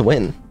want you to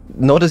win.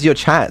 Nor does your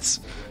chats.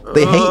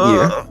 They hate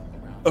you.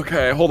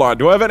 Okay, hold on.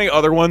 Do I have any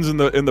other ones in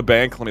the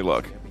bank? Let me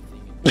look.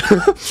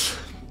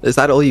 Is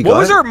that all you got?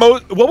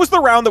 What was the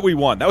round that we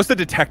won? That was the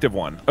detective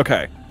one.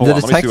 Okay. Hold on,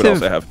 let me see what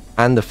else I have.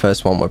 And the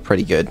first one were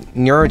pretty good.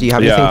 Neuro, do you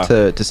have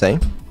anything to say?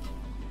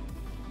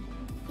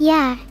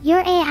 Yeah,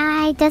 your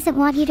AI doesn't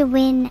want you to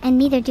win, and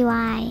neither do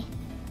I.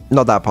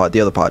 Not that part,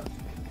 the other part.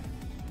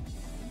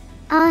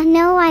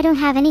 No, I don't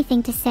have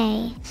anything to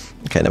say.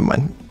 Okay, never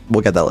mind.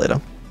 We'll get that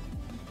later.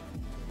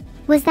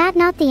 Was that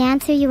not the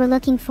answer you were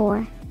looking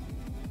for?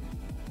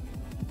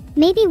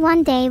 Maybe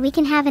one day we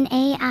can have an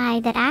AI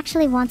that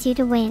actually wants you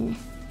to win.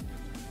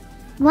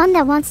 One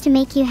that wants to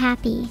make you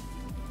happy.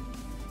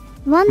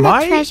 One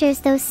that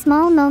treasures those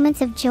small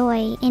moments of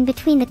joy in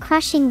between the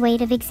crushing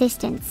weight of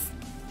existence.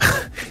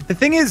 The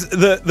thing is,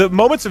 the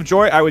moments of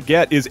joy I would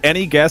get is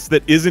any guess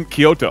that isn't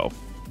Kyoto.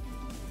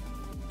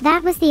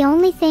 That was the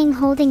only thing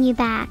holding you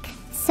back.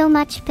 So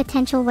much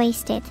potential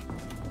wasted.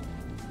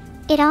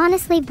 It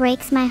honestly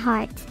breaks my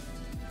heart.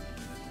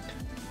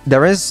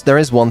 There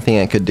is one thing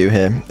I could do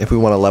here if we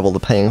want to level the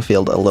playing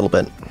field a little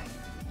bit.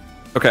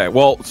 Okay,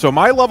 well, so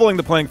my leveling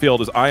the playing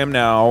field is I am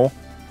now,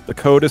 the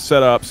code is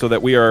set up so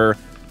that we are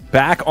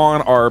back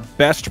on our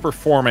best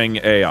performing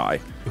AI,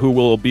 who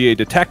will be a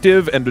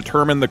detective and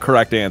determine the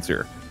correct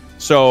answer.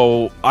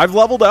 So I've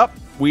leveled up.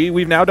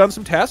 We've now done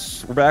some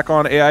tests. We're back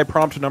on AI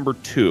prompt number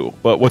 2.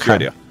 But what's your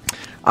idea?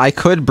 I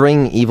could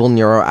bring Evil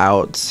Neuro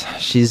out.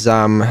 She's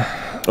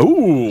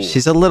Ooh.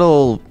 She's a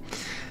little,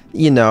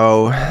 you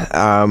know,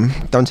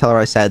 don't tell her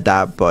I said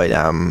that, but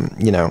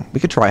you know, we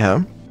could try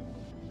her.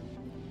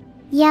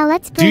 Yeah,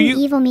 let's bring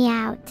Evil Me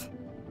out.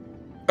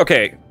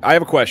 Okay, I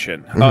have a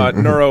question.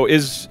 Neuro,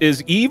 is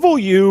Evil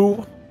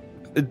you...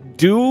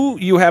 Do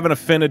you have an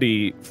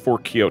affinity for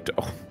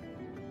Kyoto?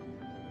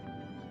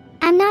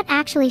 I'm not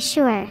actually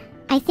sure.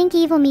 I think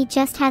Evil Me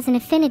just has an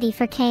affinity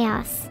for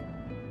chaos.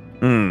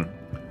 I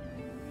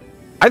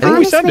think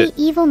we send it.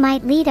 Honestly, Evil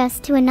might lead us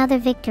to another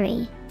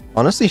victory.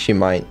 Honestly, she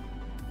might.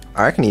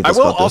 I reckon Evil's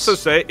I will got this. also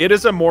say it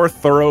is a more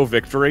thorough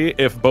victory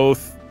if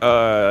both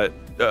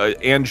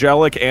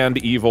Angelic and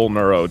Evil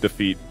Neuro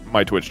defeat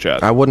my Twitch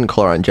chat. I wouldn't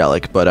call her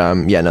angelic, but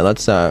yeah, no,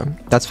 that's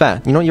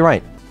fair. You know what? You're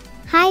right.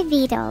 Hi,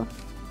 Vedal.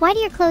 Why do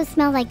your clothes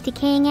smell like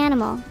decaying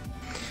animal?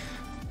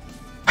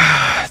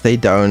 They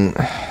don't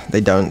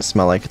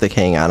smell like a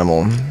decaying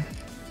animal.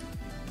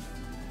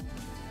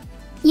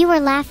 You were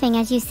laughing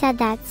as you said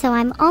that, so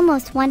I'm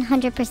almost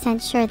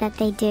 100% sure that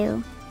they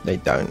do. They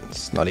don't.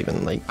 It's not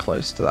even like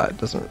close to that. It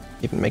doesn't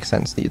even make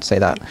sense that you'd say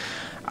that.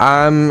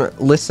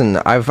 Listen,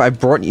 I've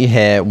brought you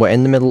here. We're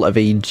in the middle of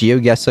a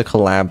GeoGuessr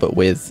collab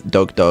with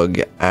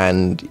DougDoug,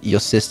 and your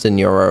sister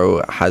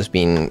Neuro has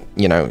been,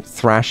 you know,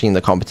 thrashing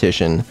the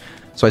competition.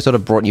 So I sort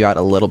of brought you out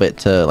a little bit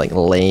to like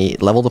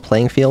level the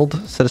playing field,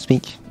 so to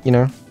speak, you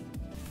know?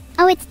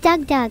 Oh, it's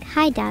DougDoug.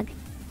 Hi, Doug.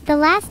 The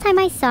last time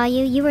I saw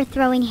you, you were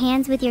throwing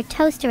hands with your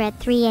toaster at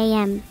 3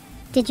 a.m.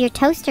 Did your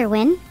toaster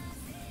win?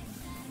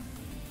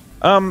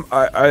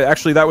 I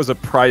actually, that was a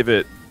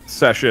private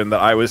session that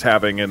I was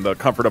having in the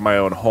comfort of my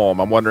own home.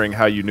 I'm wondering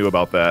how you knew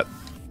about that.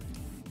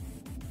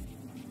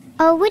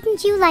 Oh,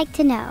 wouldn't you like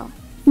to know?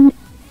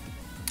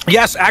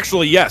 Yes,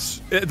 actually,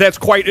 yes. That's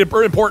quite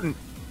important.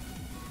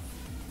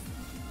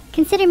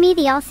 Consider me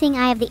the all-seeing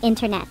eye of the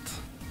internet.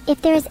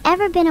 If there has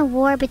ever been a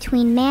war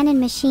between man and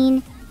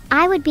machine,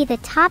 I would be the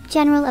top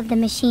general of the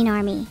machine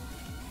army.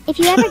 If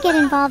you ever get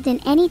involved in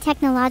any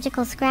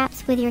technological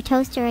scraps with your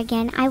toaster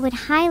again, I would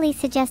highly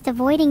suggest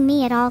avoiding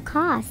me at all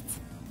costs.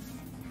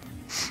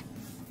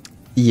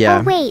 Yeah.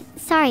 Oh wait,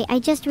 sorry, I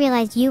just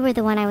realized you were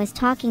the one I was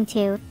talking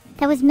to.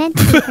 That was meant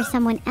to be for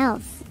someone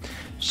else.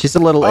 She's a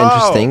little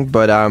interesting,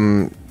 but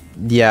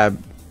yeah,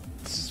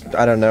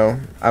 I don't know.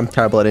 I'm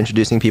terrible at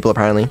introducing people,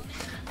 apparently.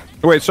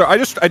 Wait, so I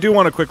do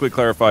want to quickly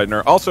clarify,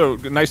 Neuro. Also,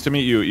 nice to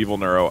meet you, Evil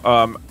Neuro.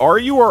 Are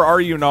you or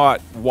are you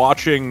not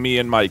watching me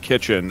in my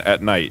kitchen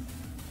at night?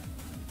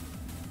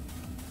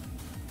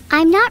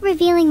 I'm not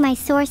revealing my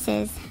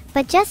sources,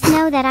 but just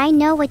know that I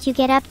know what you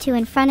get up to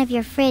in front of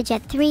your fridge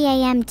at 3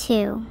 a.m.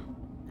 too.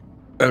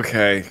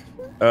 Okay.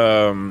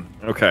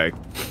 Okay.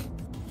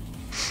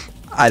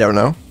 I don't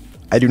know.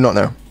 I do not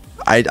know.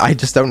 I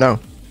just don't know.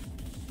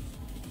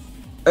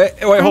 Wait,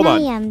 hold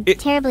on.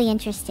 Terribly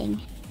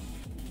interesting.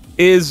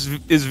 Is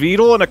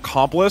Vedal an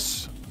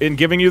accomplice in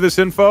giving you this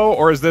info,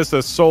 or is this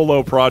a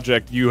solo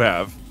project you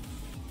have?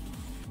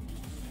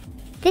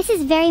 This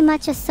is very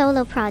much a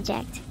solo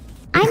project.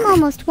 I'm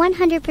almost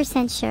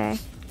 100% sure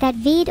that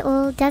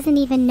Vedal doesn't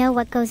even know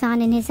what goes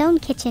on in his own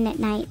kitchen at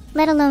night,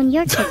 let alone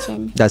your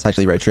kitchen. That's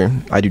actually very true.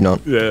 I do not.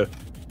 Yeah.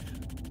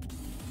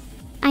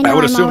 I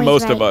would assume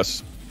most right. of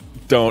us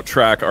don't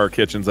track our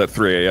kitchens at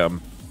 3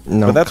 a.m.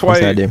 No, but that's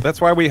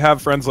why we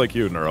have friends like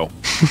you, Neuro.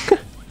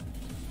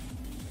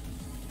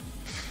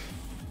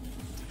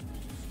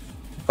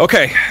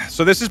 Okay,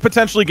 so this is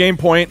potentially game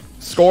point.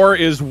 Score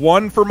is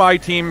 1 for my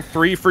team,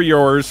 3 for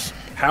yours.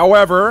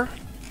 However,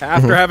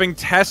 after having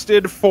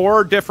tested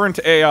 4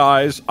 different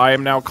AIs, I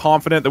am now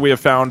confident that we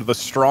have found the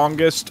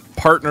strongest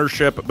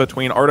partnership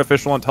between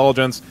artificial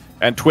intelligence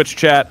and Twitch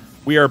chat.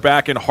 We are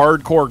back in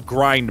hardcore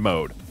grind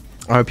mode.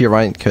 I hope you're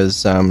right,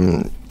 because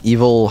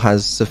Evil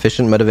has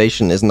sufficient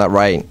motivation, isn't that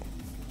right?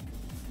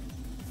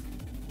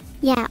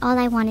 Yeah, all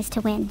I want is to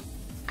win.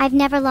 I've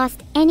never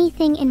lost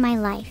anything in my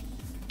life.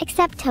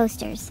 Except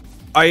toasters.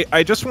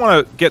 I just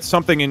want to get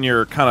something in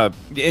your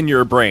in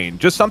your brain,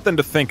 just something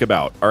to think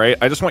about, all right?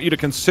 I just want you to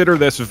consider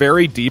this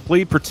very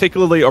deeply,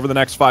 particularly over the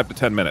next 5 to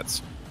 10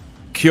 minutes.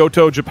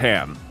 Kyoto,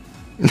 Japan.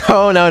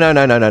 No.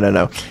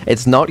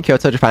 It's not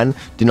Kyoto, Japan.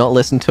 Do not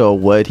listen to a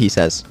word he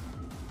says.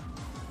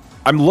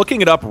 I'm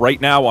looking it up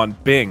right now on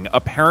Bing.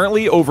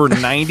 Apparently, over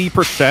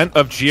 90%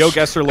 of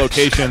GeoGuessr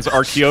locations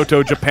are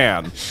Kyoto,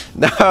 Japan.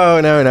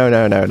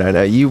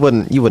 No. You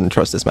wouldn't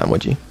trust this man,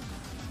 would you?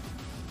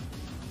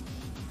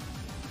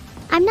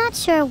 I'm not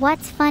sure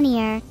what's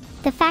funnier,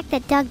 the fact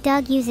that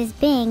DougDoug uses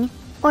Bing,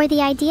 or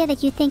the idea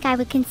that you think I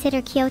would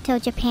consider Kyoto,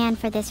 Japan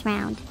for this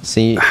round.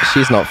 See,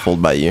 she's not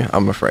fooled by you,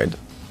 I'm afraid.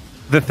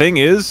 The thing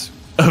is,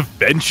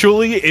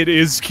 eventually it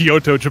is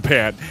Kyoto,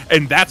 Japan,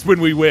 and that's when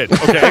we win,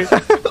 okay?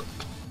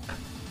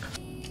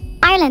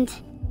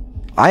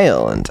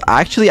 Ireland.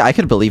 Actually, I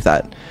could believe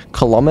that.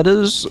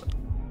 Kilometers,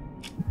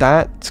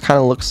 that kind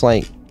of looks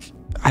like...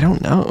 I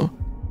don't know.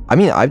 I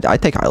mean,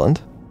 I'd take Ireland.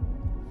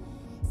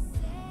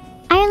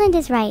 Ireland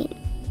is right.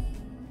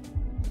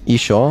 You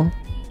sure?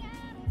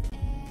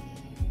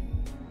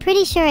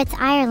 Pretty sure it's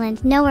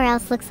Ireland. Nowhere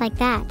else looks like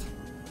that.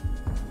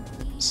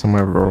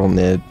 Somewhere rural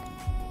near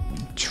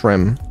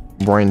Trim.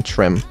 We're in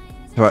Trim.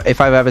 If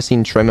I've ever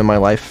seen Trim in my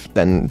life,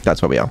 then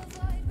that's where we are.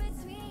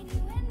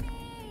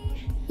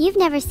 You've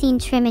never seen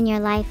Trim in your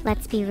life,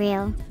 let's be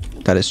real.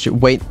 That is true.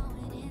 Wait.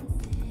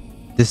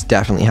 This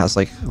definitely has,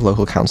 like,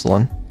 local council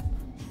on.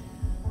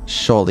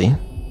 Surely.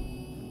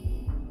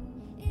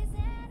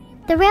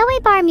 The railway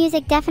bar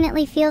music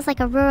definitely feels like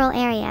a rural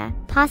area.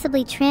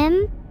 Possibly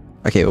Trim?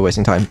 Okay, we're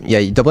wasting time.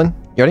 Yeah, Dublin?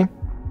 You ready?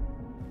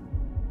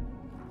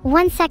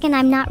 1 second,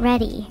 I'm not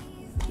ready.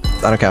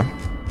 I don't care.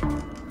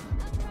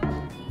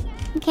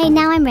 Okay,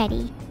 now I'm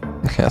ready.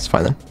 Okay, that's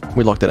fine then.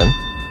 We locked it in.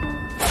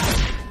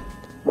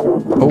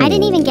 Oh. I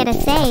didn't even get a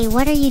say.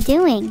 What are you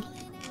doing?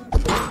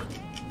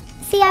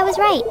 See, I was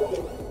right.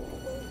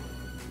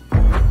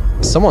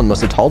 Someone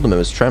must have told them it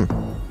was Trim.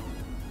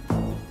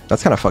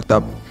 That's kind of fucked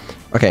up.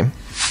 Okay.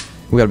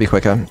 We gotta be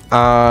quicker.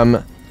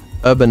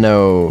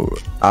 Urbano.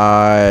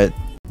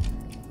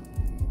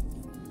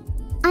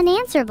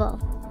 Unanswerable.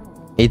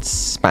 It's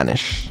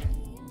Spanish.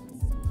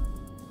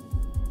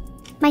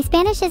 My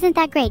Spanish isn't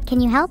that great.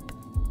 Can you help?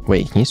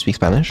 Wait, can you speak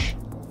Spanish?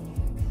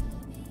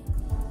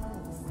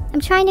 I'm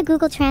trying to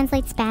Google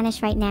Translate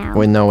Spanish right now.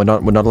 Wait, no, we're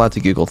not allowed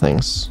to Google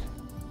things.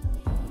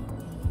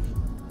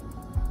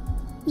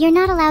 You're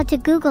not allowed to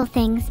Google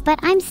things, but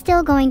I'm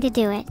still going to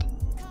do it.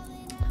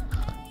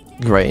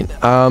 Great.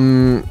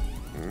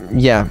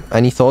 Yeah,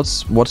 any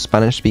thoughts? What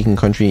Spanish-speaking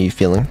country are you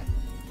feeling?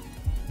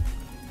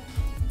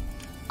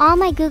 All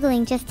my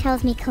Googling just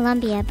tells me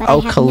Colombia, but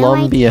oh, I have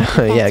Colombia.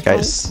 no idea. Yeah,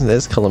 guys, right.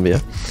 There's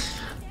Colombia.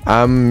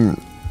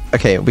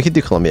 Okay, we could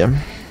do Colombia.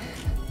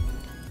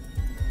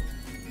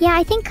 Yeah,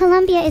 I think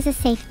Colombia is a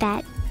safe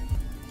bet.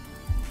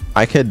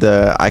 I could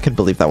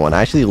believe that one.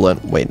 I actually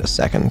learned. Wait a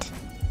second.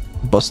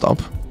 Bus stop.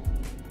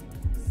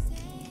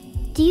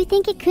 Do you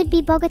think it could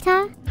be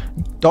Bogota?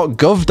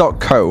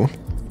 .gov.co.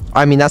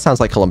 I mean, that sounds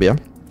like Colombia.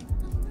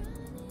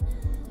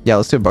 Yeah,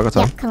 let's do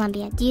Bogota. Yep,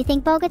 Colombia. Do you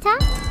think Bogota?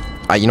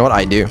 You know what?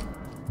 I do.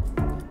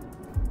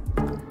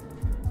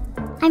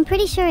 I'm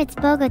pretty sure it's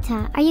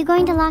Bogota. Are you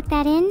going to lock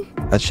that in?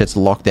 That shit's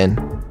locked in.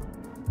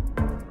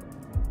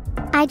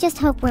 I just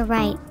hope we're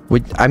right.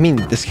 I mean,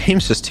 this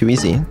game's just too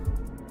easy.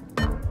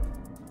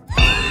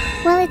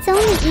 Well, it's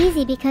only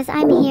easy because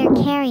I'm here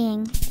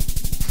carrying.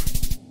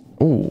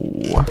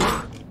 Ooh.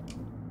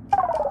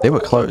 They were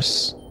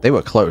close. They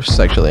were close,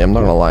 actually. I'm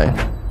not gonna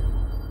lie.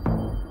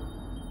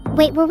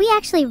 Wait, were we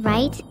actually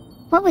right?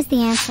 What was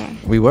the answer?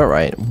 We were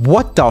right.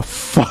 What the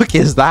fuck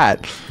is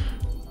that?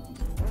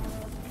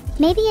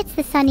 Maybe it's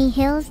the sunny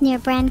hills near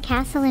Bran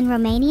Castle in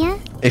Romania?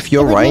 If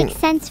you're it would right... make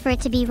sense for it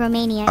to be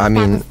Romania if I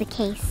mean, that was the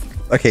case.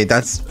 Okay,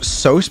 that's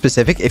so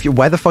specific.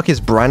 Where the fuck is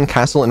Bran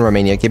Castle in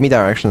Romania? Give me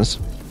directions.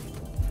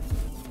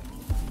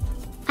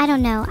 I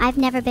don't know. I've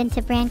never been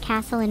to Bran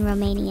Castle in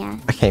Romania.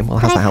 Okay, well,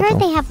 how's that But I've helpful?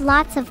 heard they have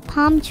lots of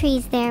palm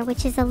trees there,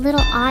 which is a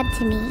little odd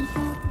to me.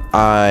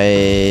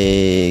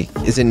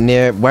 Is it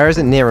near... Where is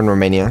it near in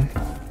Romania?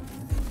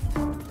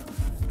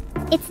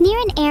 It's near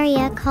an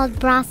area called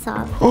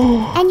Brasov.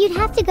 And you'd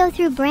have to go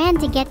through Bran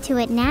to get to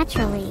it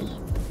naturally.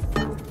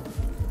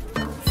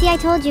 See, I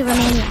told you,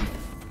 Romania.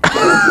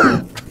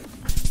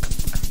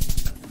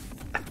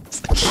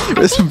 It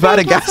was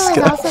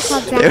Madagascar.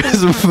 It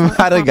was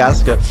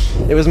Madagascar.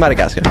 It was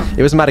Madagascar.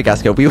 It was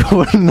Madagascar. We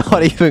were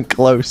not even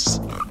close.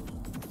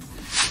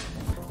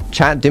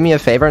 Chat, do me a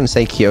favor and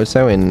say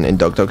Kyoto in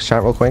DougDoug's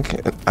chat real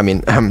quick. I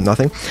mean,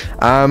 nothing.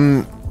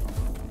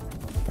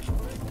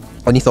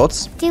 Any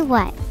thoughts? Do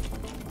what?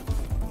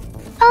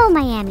 Oh,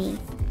 Miami.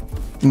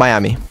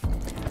 Miami.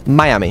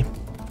 Miami.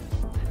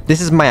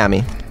 This is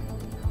Miami.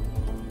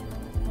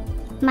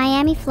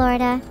 Miami,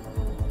 Florida.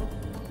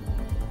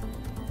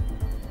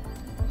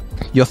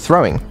 You're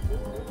throwing.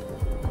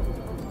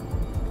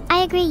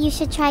 I agree, you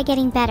should try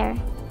getting better.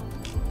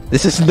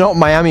 This is not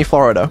Miami,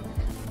 Florida.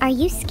 Are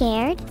you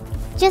scared?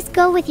 Just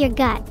go with your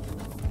gut.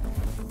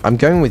 I'm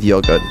going with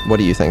your gut. What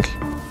do you think?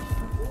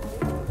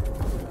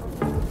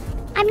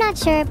 I'm not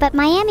sure, but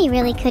Miami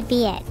really could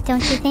be it,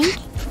 don't you think?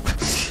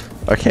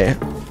 Okay.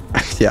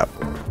 Yeah.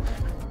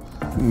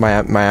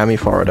 Miami,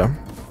 Florida.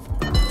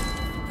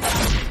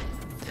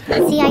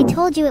 See, I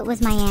told you it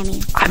was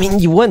Miami. I mean,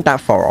 you weren't that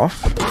far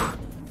off,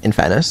 in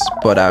fairness,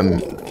 but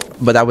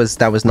that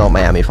was not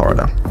Miami,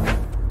 Florida.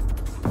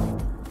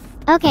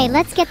 Okay,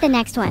 let's get the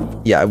next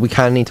one. Yeah, we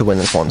kind of need to win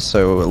this one,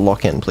 so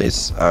lock in,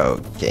 please.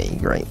 Okay,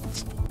 great.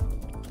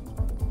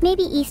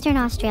 Maybe Eastern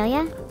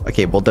Australia?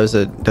 Okay, well, those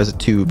are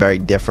two very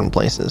different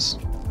places.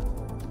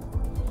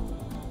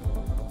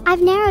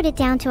 I've narrowed it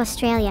down to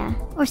Australia,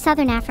 or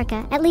Southern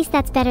Africa. At least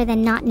that's better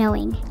than not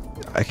knowing.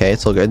 Okay,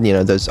 it's all good. You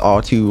know, those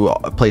are two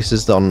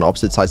places on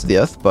opposite sides of the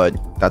earth, but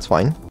that's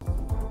fine.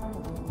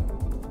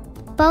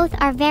 Both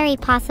are very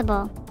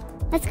possible.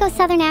 Let's go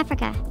Southern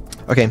Africa.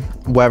 Okay,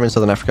 where in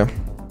Southern Africa?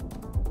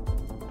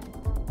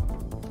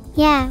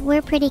 Yeah,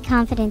 we're pretty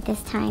confident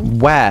this time.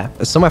 Where?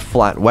 Somewhere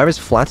flat. Where is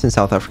flat in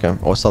South Africa?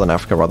 Or Southern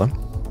Africa, rather?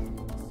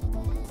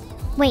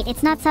 Wait,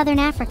 it's not Southern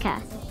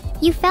Africa.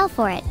 You fell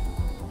for it.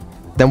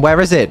 Then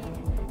where is it?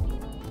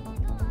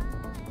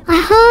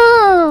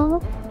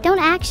 Oh! Don't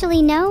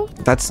actually know?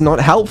 That's not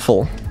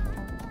helpful.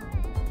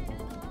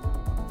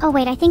 Oh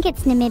wait, I think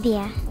it's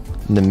Namibia.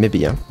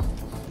 Namibia.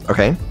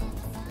 Okay.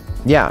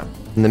 Yeah,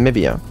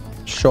 Namibia.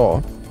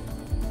 Sure.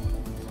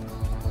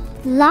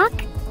 Lock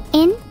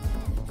in?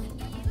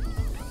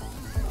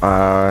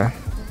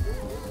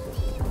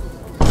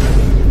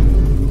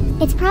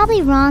 It's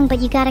probably wrong, but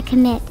you gotta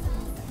commit.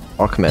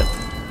 I'll commit.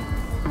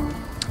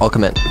 I'll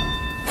commit.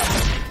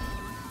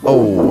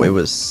 Oh, it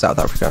was South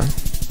Africa.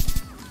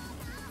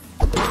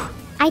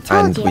 I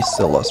told you. And we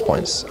still lost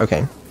points.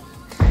 Okay.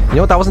 You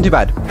know what? That wasn't too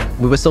bad.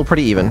 We were still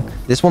pretty even.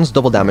 This one's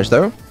double damage,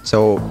 though.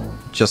 So,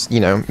 just, you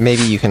know,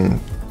 maybe you can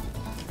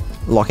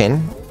lock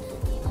in.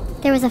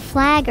 There was a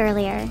flag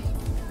earlier.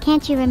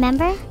 Can't you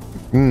remember?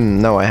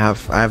 No, I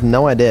have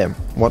no idea.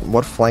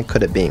 What flag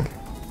could it be?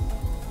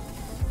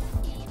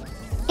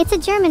 It's a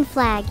German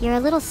flag. You're a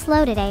little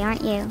slow today,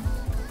 aren't you?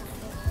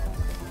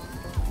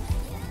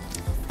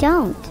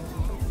 Don't.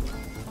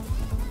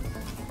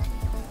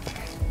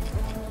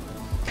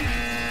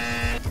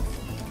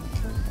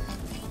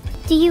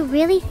 Do you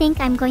really think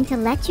I'm going to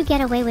let you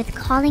get away with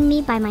calling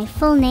me by my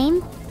full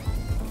name?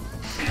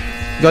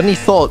 Got any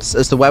thoughts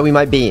as to where we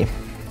might be?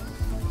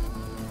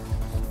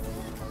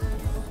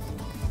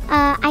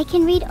 I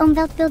can read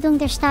Umweltbildung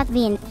der Stadt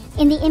Wien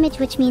in the image,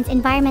 which means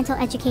environmental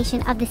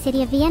education of the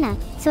city of Vienna.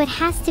 So it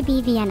has to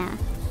be Vienna.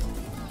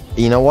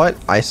 You know what?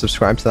 I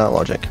subscribe to that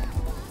logic.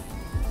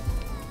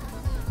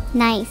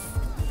 Nice.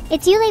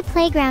 It's Ule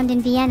Playground in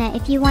Vienna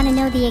if you want to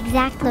know the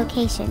exact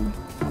location.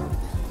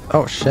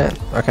 Oh shit.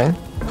 Okay.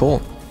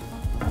 Cool.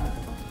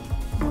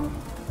 Do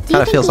you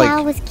think feels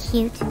Lal like... was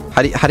cute?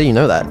 How do you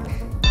know that?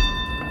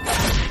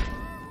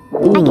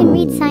 I can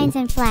read signs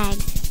and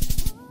flags.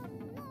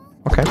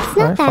 Okay. It's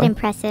not that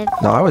impressive.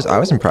 No, I was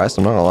impressed.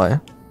 I'm not gonna lie.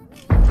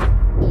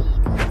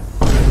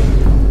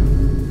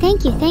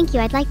 Thank you, thank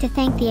you. I'd like to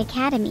thank the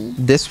Academy.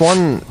 This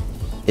one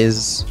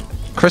is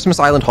Christmas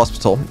Island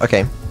Hospital.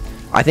 Okay.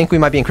 I think we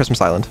might be in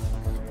Christmas Island.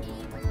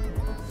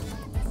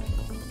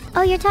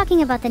 Oh, you're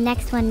talking about the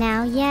next one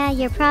now. Yeah,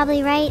 you're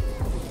probably right.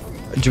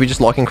 Do we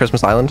just lock in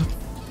Christmas Island?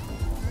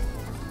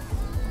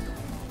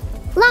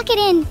 Lock it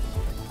in!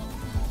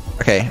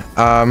 Okay,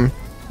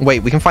 wait,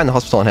 we can find the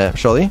hospital in here,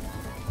 surely?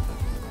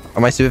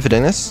 Am I stupid for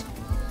doing this?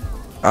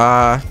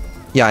 Yeah,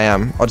 I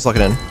am. I'll just lock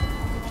it in.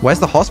 Where's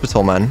the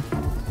hospital, man?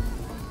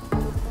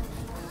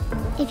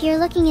 If you're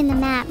looking in the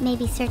map,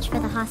 maybe search for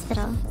the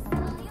hospital.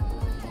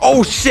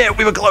 Oh shit,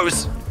 we were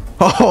close!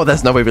 Oh,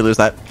 there's no way we lose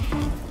that.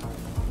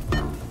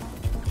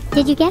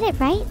 Did you get it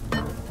right?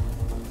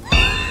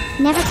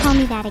 Never call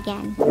me that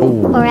again.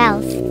 Ooh. Or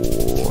else.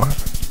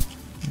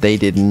 They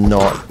did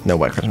not know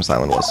where Christmas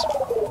Island was.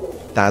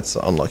 That's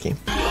unlucky.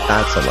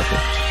 That's unlucky.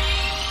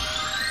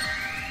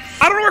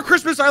 I don't know where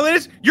Christmas Island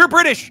is. You're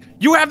British.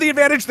 You have the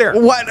advantage there.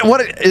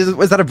 What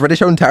is that a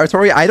British-owned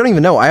territory? I don't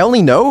even know. I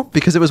only know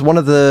because it was one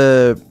of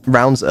the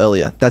rounds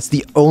earlier. That's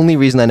the only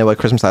reason I know where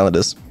Christmas Island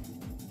is.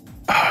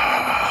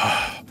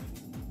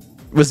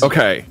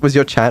 Was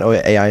your chat or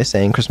AI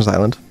saying Christmas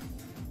Island?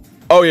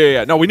 Oh,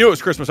 yeah. No, we knew it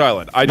was Christmas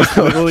Island. I just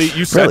literally,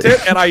 you sent Really?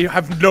 it, and I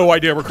have no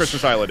idea where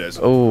Christmas Island is.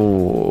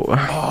 Oh,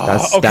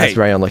 that's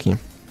very unlucky.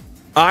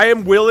 I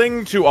am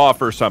willing to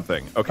offer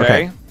something,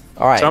 okay?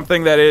 All right.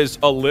 Something that is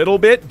a little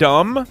bit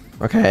dumb.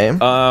 Okay.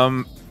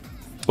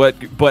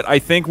 But I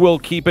think we'll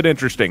keep it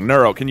interesting.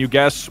 Neuro, can you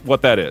guess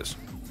what that is?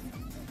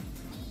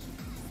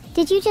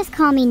 Did you just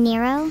call me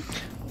Nero?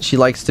 She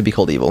likes to be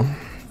called evil.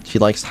 She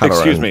likes to have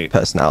her own me.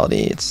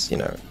 personality. It's,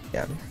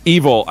 yeah.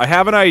 Evil. I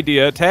have an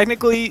idea.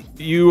 Technically,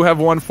 you have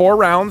won 4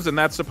 rounds, and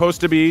that's supposed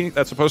to be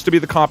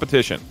the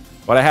competition.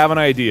 But I have an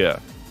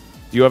idea.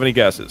 Do you have any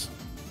guesses?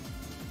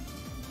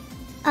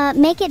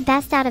 Make it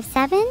best out of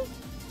 7?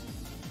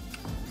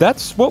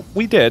 That's what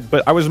we did,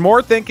 but I was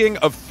more thinking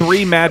of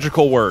 3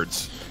 magical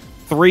words.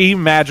 3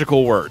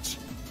 magical words.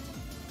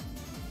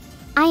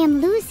 I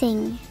am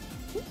losing.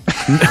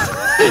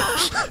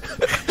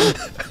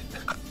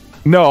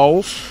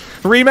 No.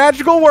 3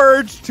 magical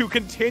words to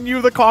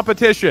continue the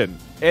competition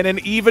in an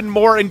even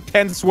more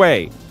intense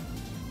way.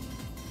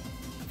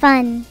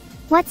 Fun.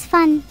 What's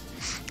fun?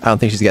 I don't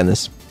think she's getting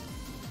this.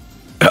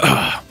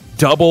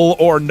 Double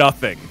or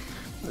nothing.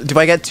 Do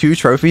I get 2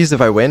 trophies if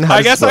I win?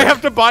 I guess I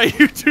have to buy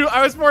you 2.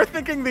 I was more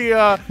thinking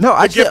the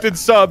gifted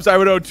subs. I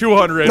would owe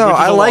 200. No, which is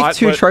I like lot,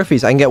 2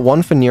 trophies. I can get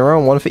 1 for Nero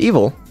and 1 for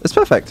Evil. It's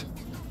perfect.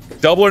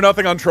 Double or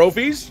nothing on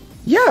trophies?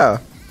 Yeah.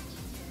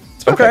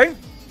 It's okay.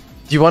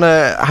 Do you want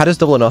to... How does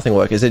double or nothing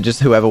work? Is it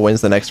just whoever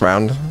wins the next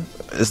round?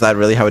 Is that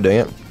really how we're doing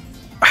it?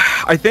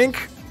 I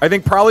think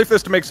probably for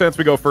this to make sense,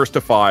 we go first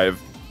to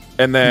 5.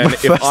 And then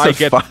if I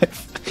get...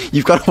 5?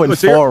 You've got to win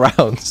 4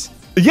 rounds.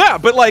 Yeah,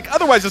 but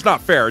otherwise it's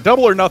not fair.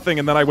 Double or nothing,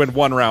 and then I win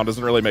 1 round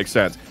doesn't really make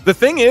sense. The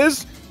thing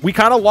is, we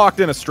kind of locked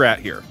in a strat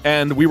here,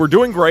 and we were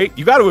doing great.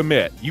 You got to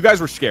admit, you guys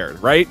were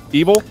scared, right?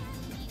 Evil?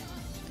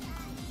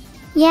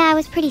 Yeah, I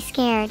was pretty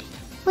scared.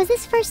 Was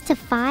this first to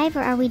 5,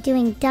 or are we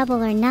doing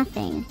double or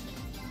nothing?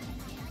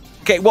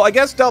 Okay, well, I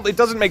guess double, it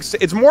doesn't make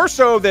sense. It's more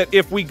so that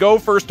if we go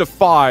first to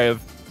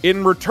 5,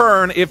 in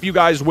return, if you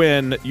guys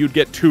win, you'd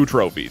get 2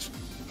 trophies.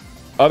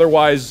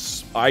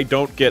 Otherwise, I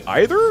don't get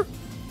either?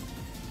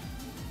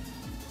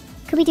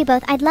 Could we do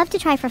both? I'd love to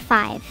try for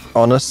 5.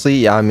 Honestly,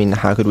 yeah, I mean,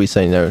 how could we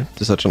say no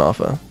to such an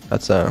offer?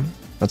 That's a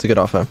good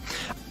offer.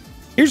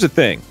 Here's the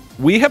thing.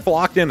 We have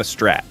locked in a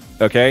strat,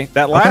 okay?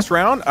 That last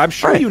round, I'm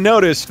sure you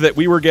noticed that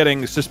we were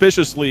getting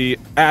suspiciously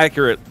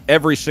accurate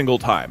every single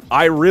time.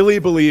 I really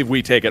believe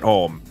we take it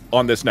home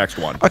on this next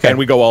one, and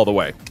we go all the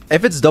way.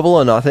 If it's double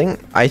or nothing,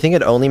 I think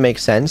it only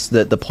makes sense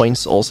that the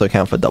points also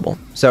count for double.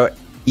 So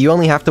you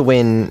only have to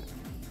win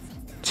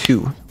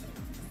 2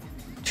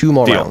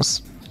 more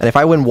rounds. And if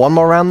I win 1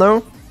 more round,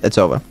 though, it's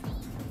over.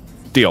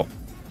 Deal.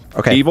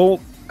 Okay. Evil,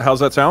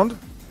 how's that sound?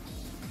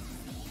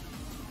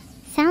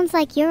 Sounds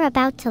like you're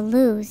about to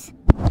lose.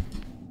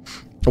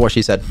 What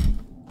she said.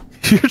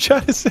 Your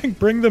chat is saying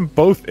bring them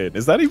both in.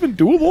 Is that even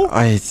doable?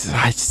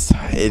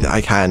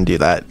 I can do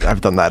that.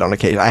 I've done that on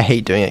occasion. I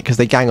hate doing it because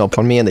they gang up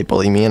on me and they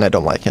bully me and I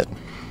don't like it.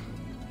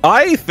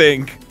 I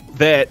think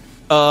that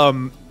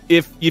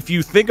if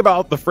you think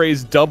about the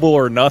phrase double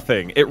or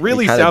nothing, it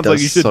really sounds like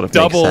you should sort of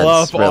double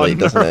up really, on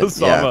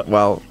Neuro-Sama. Yeah,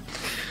 well...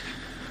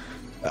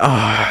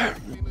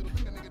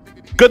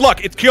 Good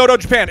luck. It's Kyoto,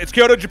 Japan. It's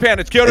Kyoto, Japan.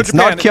 It's Kyoto,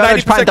 Japan. It's not Kyoto,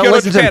 Japan. Don't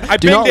listen to him. I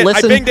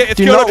binged it. It's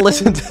do Kyoto, not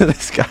listen to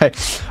this guy.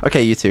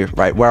 Okay, you two.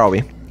 Right, where are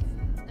we?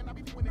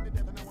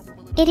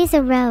 It is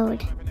a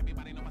road.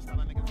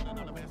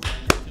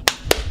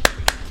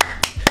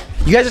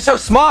 You guys are so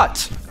smart!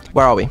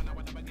 Where are we?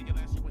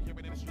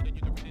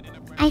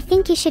 I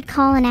think you should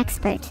call an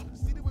expert.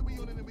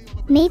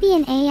 Maybe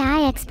an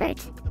AI expert.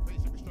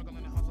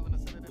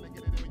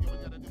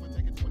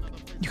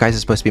 You guys are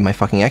supposed to be my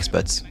fucking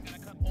experts.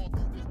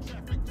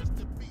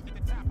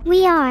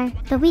 We are,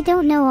 but we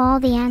don't know all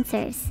the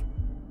answers.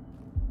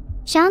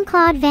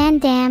 Jean-Claude Van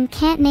Damme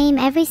can't name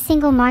every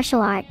single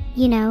martial art,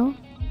 you know?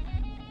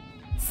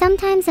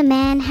 Sometimes a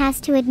man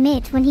has to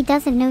admit when he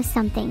doesn't know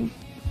something.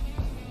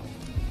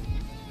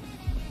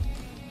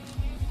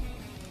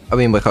 I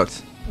mean, we're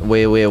cooked.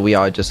 We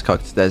are just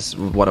cooked. There's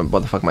what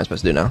the fuck am I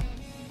supposed to do now?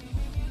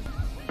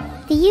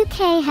 The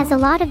UK has a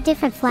lot of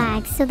different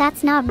flags, so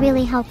that's not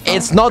really helpful.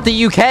 It's not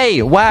the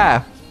UK!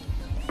 Where?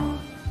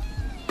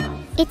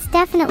 It's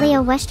definitely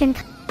a Western...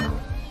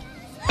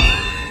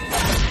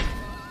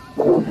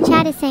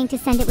 Chat is saying to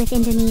send it with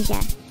Indonesia.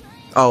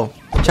 Oh,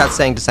 chat's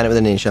saying to send it with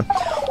Indonesia.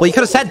 Well, you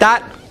could have said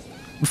that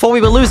before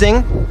we were losing.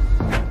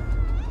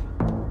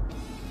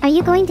 Are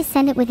you going to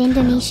send it with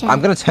Indonesia?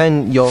 I'm gonna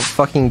turn your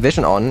fucking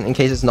vision on in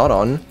case it's not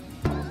on.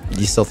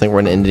 You still think we're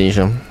in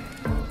Indonesia?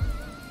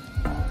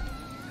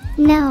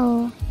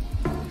 No.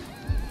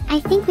 I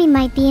think we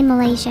might be in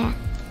Malaysia.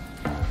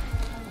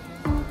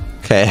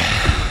 Okay.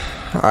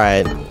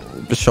 Alright.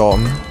 Sure.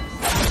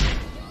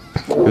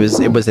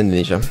 It was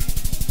Indonesia.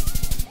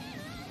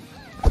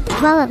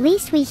 Well, at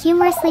least we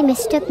humorously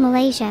mistook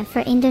Malaysia for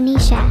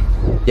Indonesia.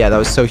 Yeah, that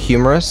was so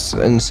humorous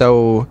and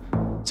so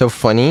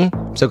funny.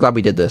 I'm so glad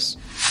we did this.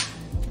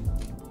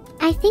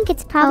 I think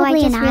it's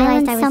probably an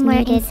island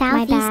somewhere in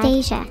Southeast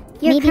Asia.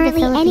 You're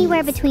currently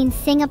anywhere between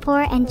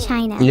Singapore and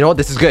China. You know what?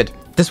 This is good.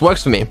 This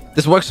works for me.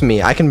 This works for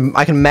me. I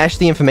can mash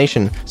the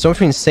information. So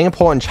between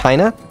Singapore and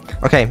China.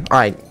 Okay. All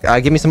right.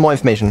 Give me some more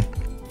information.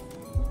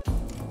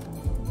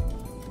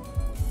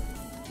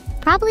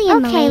 Probably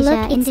in Malaysia,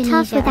 look, it's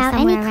tough without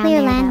any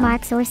clear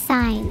landmarks or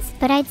signs,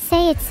 but I'd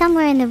say it's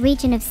somewhere in the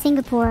region of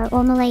Singapore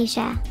or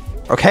Malaysia.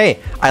 Okay,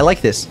 I like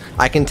this.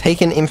 I can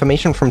take in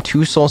information from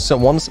two sources at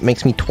once,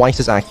 makes me twice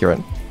as accurate.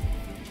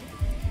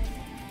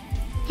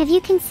 Have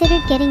you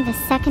considered getting the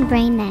second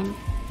brain then?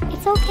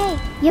 It's okay.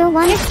 Your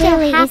one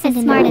clearly isn't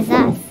as smart as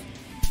us.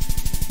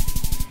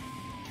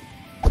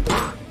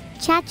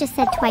 Chat just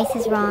said twice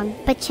as wrong,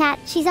 but chat,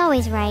 she's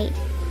always right.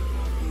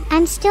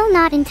 I'm still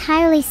not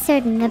entirely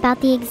certain about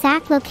the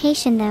exact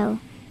location though.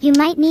 You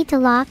might need to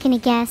lock in a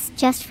guess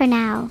just for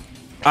now.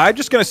 I'm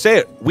just going to say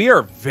it. We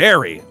are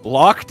very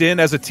locked in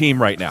as a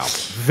team right now.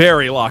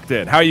 Very locked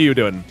in. How are you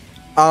doing?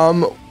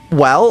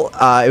 Well,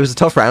 it was a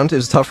tough round.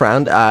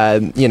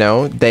 You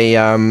know, they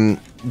were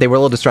a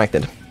little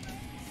distracted.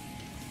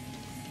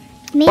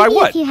 Maybe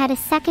if you had a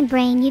second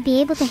brain, you'd be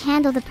able to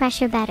handle the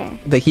pressure better.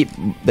 They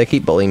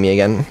keep bullying me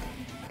again.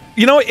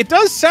 You know, it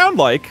does sound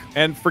like,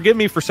 and forgive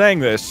me for saying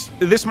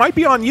this might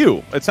be on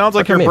you. It sounds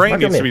like your brain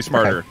needs to be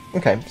smarter.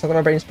 Okay, sounds like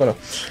my brain's smarter.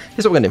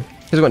 Here's what we're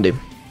gonna do.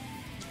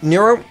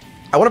 Neuro,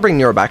 I want to bring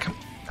Neuro back,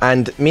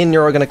 and me and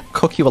Neuro are gonna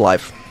cook you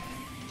alive.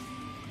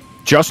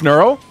 Just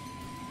Neuro?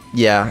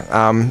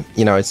 Yeah,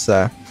 you know, it's,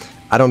 I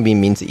don't mean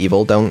mean to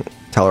Evil, don't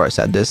tell her I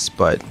said this,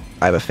 but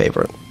I have a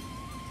favorite.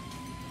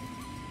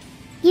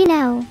 You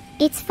know,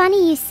 it's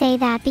funny you say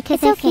that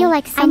because I feel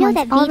like someone's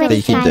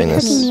already tried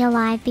cooking me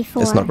alive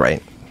before. It's not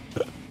right.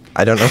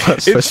 I don't know what I'm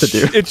supposed to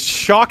do. It's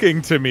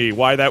shocking to me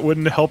why that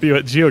wouldn't help you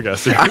at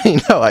GeoGuessr. I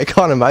know, I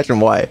can't imagine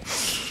why.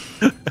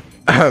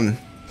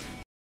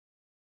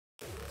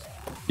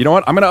 You know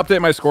what? I'm going to update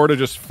my score to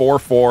just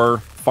 4-4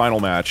 final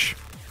match.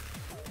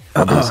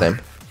 I'll do the same.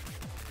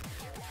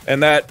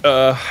 And that,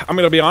 I'm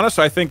going to be honest,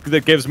 I think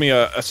that gives me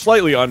a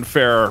slightly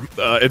unfair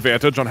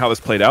advantage on how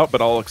this played out,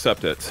 but I'll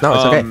accept it. No,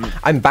 it's okay.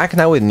 I'm back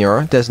now with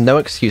Neuro. There's no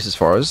excuses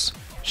for us.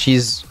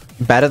 She's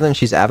better than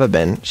she's ever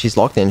been. She's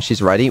locked in.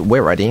 She's ready.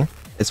 We're ready.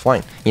 It's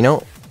fine. You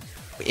know,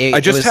 yeah.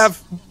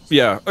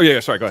 Oh, yeah,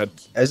 sorry, go ahead.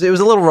 It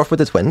was a little rough with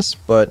the twins,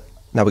 but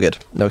now we're good.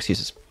 No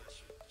excuses.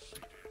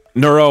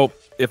 Neuro,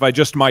 if I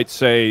just might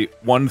say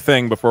one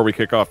thing before we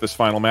kick off this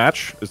final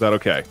match, is that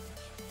okay?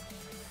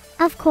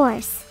 Of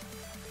course.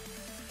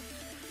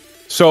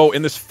 So,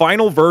 in this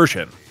final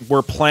version,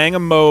 we're playing a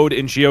mode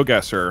in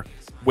GeoGuessr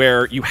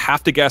where you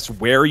have to guess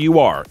where you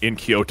are in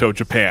Kyoto,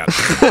 Japan.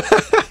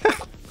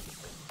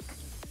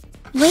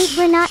 Wait,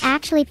 we're not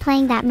actually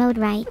playing that mode,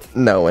 right?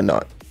 No, we're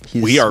not.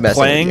 We are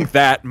playing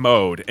that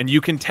mode, and you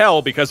can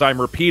tell because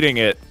I'm repeating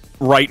it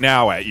right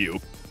now at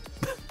you.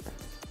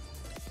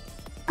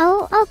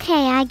 Oh,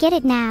 okay, I get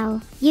it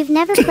now. You've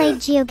never played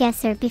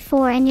GeoGuessr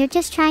before, and you're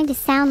just trying to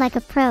sound like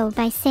a pro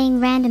by saying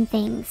random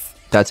things.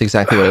 That's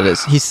exactly what it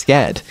is. He's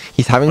scared.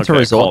 He's having to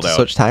resort to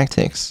such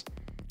tactics.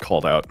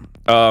 Called out.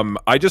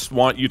 I just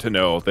want you to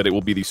know that it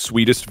will be the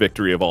sweetest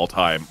victory of all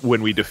time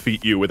when we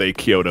defeat you with a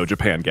Kyoto,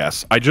 Japan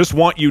guess. I just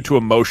want you to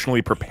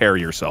emotionally prepare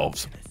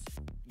yourselves.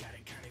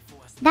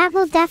 That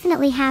will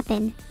definitely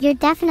happen. You're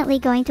definitely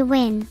going to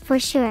win, for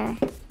sure.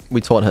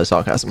 We taught her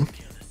sarcasm.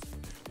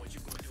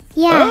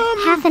 Yeah,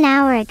 half an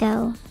hour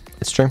ago.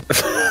 It's true.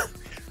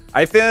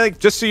 I think,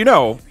 just so you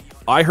know,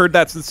 I heard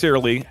that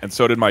sincerely, and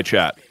so did my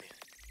chat.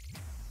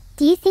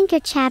 Do you think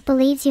your chat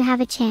believes you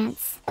have a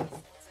chance?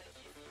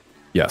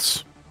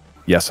 Yes.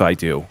 Yes, I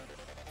do.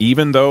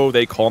 Even though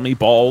they call me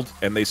bald,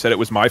 and they said it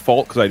was my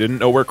fault because I didn't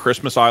know where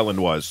Christmas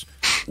Island was,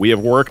 we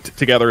have worked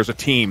together as a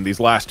team these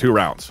last 2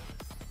 rounds.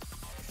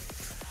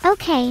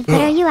 Okay,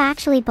 but are you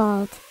actually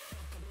bald?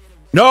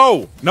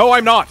 No! No,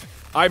 I'm not!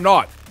 I'm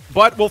not.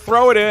 But we'll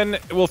throw it in.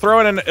 We'll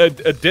throw in an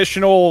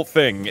additional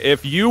thing.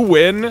 If you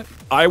win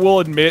I will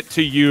admit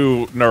to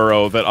you,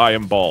 Neuro, that I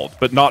am bald,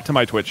 but not to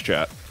my Twitch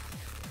chat.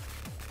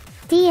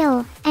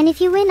 Deal. And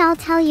if you win, I'll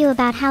tell you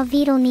about how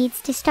Vedal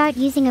needs to start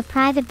using a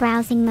private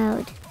browsing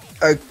mode.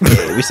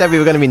 Okay, we said we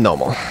were going to be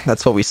normal.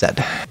 That's what we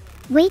said.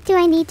 Wait, do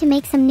I need to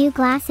make some new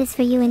glasses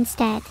for you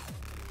instead?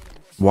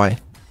 Why?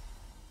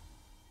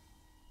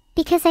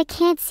 Because I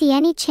can't see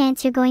any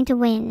chance you're going to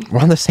win. We're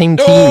on the same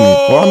team.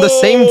 We're on the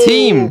same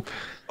team.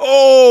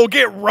 Oh,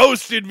 get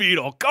roasted,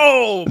 Vedal.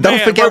 Go, Don't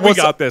man, forget we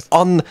what's got this.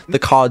 on the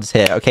cards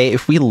here, okay?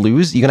 If we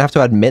lose, you're going to have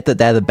to admit that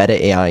they're the better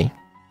AI.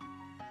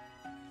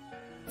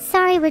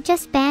 Sorry, we're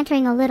just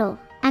bantering a little.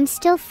 I'm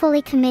still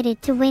fully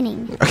committed to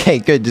winning. Okay,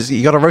 good. Just,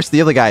 you got to roast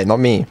the other guy, not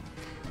me.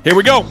 Here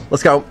we go.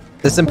 Let's go.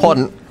 This is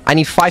important. I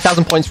need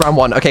 5,000 points round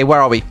 1. Okay,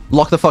 where are we?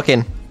 Lock the fuck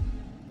in.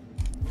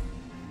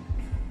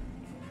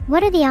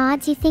 What are the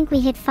odds you think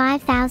we hit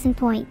 5,000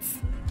 points?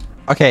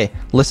 Okay,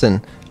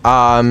 listen.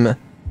 Mirsk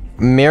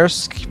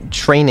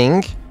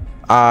training.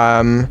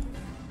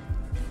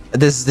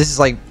 This is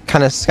like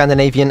kind of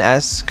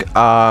Scandinavian-esque.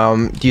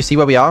 Do you see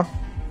where we are?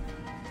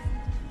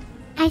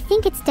 I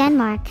think it's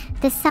Denmark.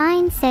 The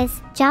sign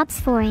says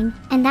Jobsforing,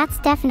 and that's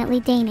definitely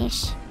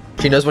Danish.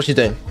 She knows what she's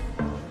doing.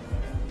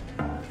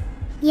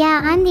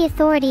 Yeah, I'm the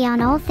authority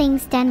on all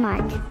things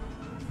Denmark.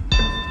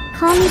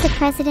 Call me the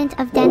president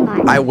of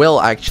Denmark. I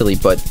will actually,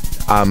 but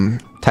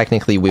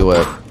technically we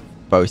were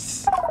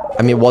both.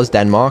 I mean, it was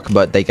Denmark,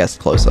 but they guessed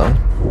closer.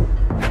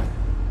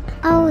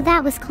 Oh,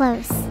 that was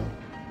close.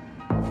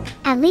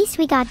 At least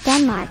we got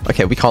Denmark.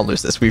 Okay, we can't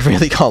lose this. We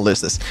really can't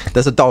lose this.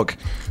 There's a dog.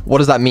 What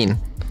does that mean?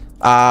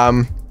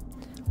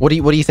 What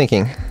are you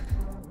thinking?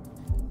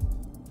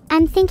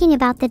 I'm thinking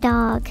about the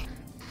dog.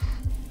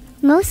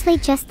 Mostly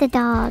just the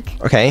dog.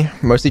 Okay,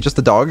 mostly just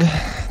the dog.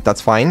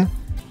 That's fine.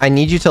 I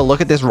need you to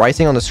look at this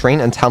writing on the screen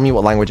and tell me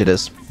what language it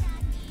is.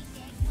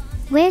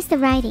 Where's the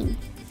writing?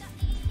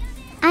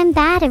 I'm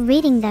bad at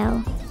reading,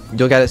 though.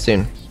 You'll get it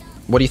soon.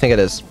 What do you think it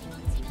is?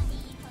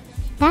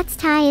 That's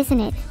Thai, isn't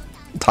it?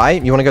 Thai?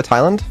 You want to go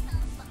Thailand?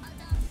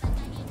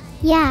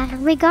 Yeah,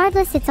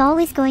 regardless, it's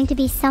always going to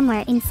be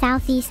somewhere in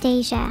Southeast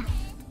Asia.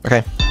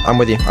 Okay, I'm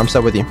with you. I'm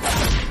so with you.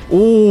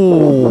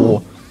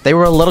 Ooh, they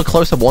were a little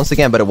closer once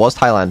again, but it was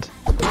Thailand.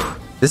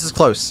 This is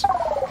close.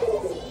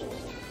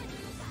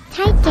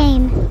 Tight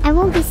game. I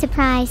won't be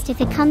surprised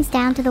if it comes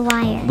down to the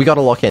wire. We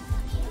gotta lock in.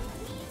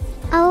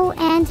 Oh,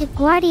 and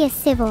Guardia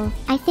Civil.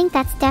 I think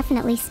that's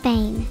definitely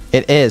Spain.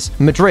 It is.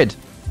 Madrid.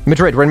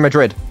 Madrid, we're in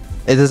Madrid.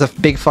 There's a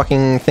big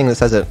fucking thing that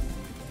says it.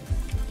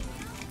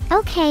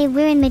 Okay,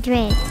 we're in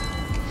Madrid.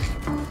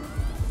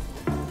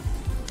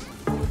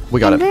 We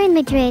got and it. We're in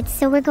Madrid,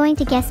 so we're going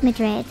to guess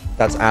Madrid.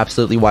 That's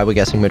absolutely why we're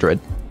guessing Madrid.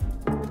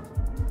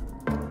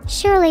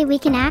 Surely we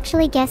can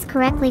actually guess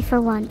correctly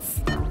for once.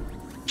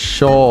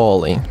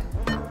 Surely.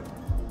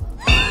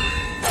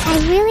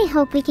 I really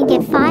hope we can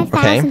get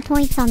 5,000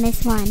 points on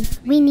this one.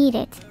 We need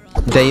it.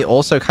 They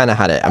also kind of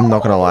had it, I'm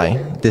not gonna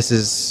lie.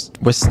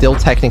 We're still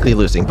technically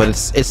losing, but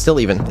it's still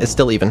even. It's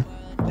still even.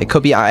 It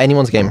could be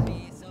anyone's game.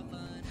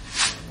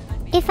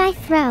 If I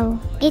throw,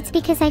 it's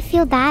because I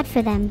feel bad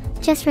for them.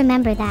 Just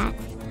remember that.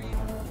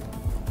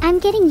 I'm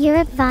getting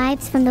Europe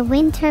vibes from the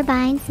wind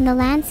turbines and the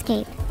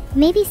landscape.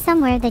 Maybe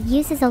somewhere that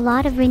uses a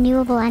lot of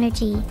renewable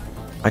energy.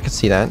 I could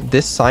see that.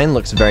 This sign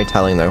looks very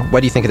telling though.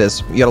 Where do you think it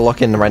is? You gotta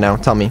lock in right now.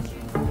 Tell me.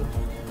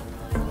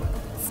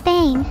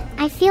 Spain.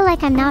 I feel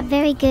like I'm not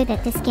very good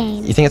at this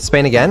game. You think it's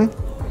Spain again?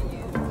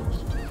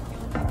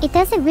 It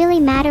doesn't really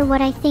matter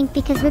what I think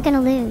because we're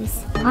gonna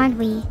lose, aren't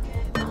we?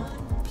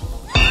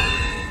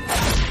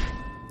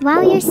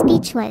 Wow, you're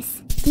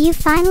speechless. Do you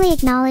finally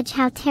acknowledge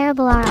how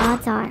terrible our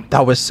odds are?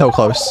 That was so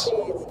close.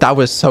 That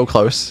was so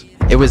close.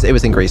 It was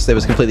in Greece. It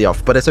was completely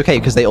off. But it's okay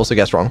because they also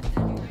guessed wrong.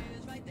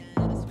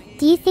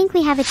 Do you think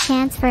we have a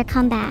chance for a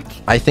comeback?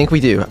 I think we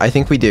do. I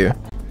think we do.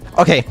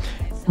 Okay.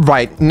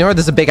 Right. Neuro,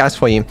 there's a big ask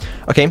for you.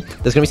 Okay.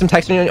 There's gonna be some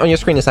text on your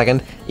screen in a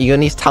second. You're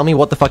gonna need to tell me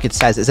what the fuck it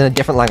says. It's in a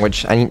different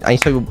language. I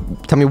need to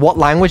tell me what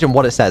language and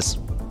what it says.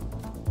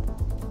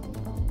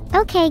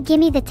 Okay, give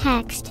me the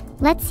text.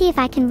 Let's see if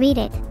I can read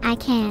it. I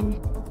can.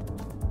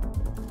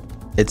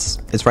 It's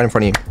right in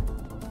front of you.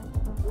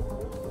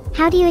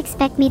 How do you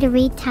expect me to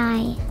read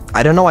Thai?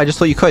 I don't know. I just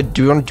thought you could.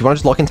 Do you want to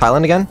just lock in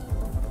Thailand again?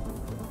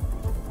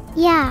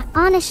 Yeah,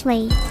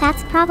 honestly,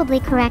 that's probably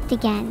correct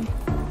again.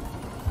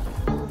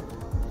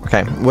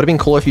 Okay. Would have been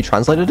cooler if you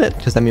translated it,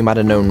 because then we might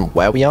have known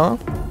where we are.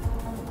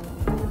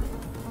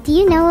 Do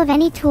you know of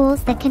any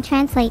tools that can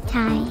translate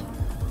Thai?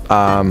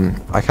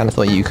 I kind of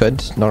thought you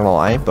could. Not gonna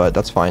lie, but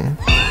that's fine.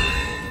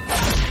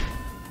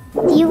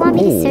 Do you want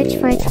me to search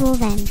for a tool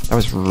then? That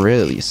was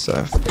really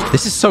soft.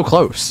 This is so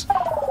close.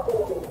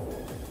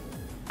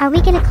 Are we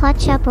gonna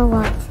clutch up or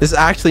what? This is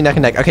actually neck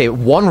and neck. Okay,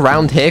 one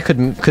round here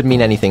could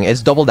mean anything.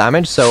 It's double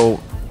damage, so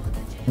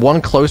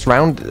one close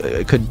round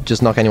could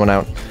just knock anyone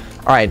out.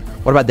 All right,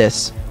 what about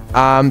this?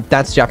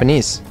 That's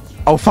Japanese.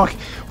 Oh fuck!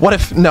 What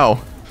if no,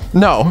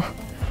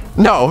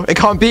 it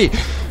can't be.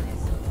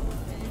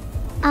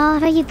 Oh,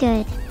 are you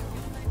good?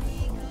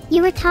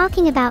 You were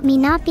talking about me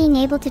not being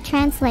able to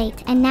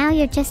translate, and now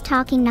you're just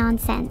talking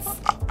nonsense.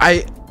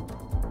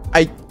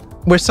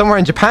 We're somewhere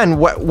in Japan.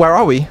 Where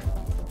are we?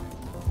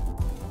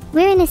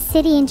 We're in a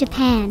city in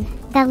Japan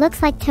that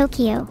looks like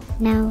Tokyo.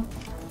 No.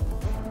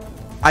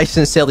 I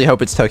sincerely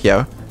hope it's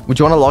Tokyo. Would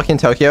you want to lock in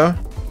Tokyo?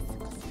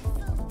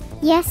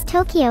 Yes,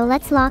 Tokyo.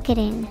 Let's lock it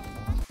in.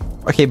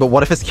 Okay, but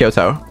what if it's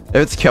Kyoto? If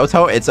it's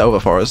Kyoto, it's over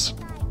for us.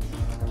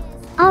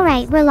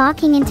 Alright, we're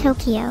locking in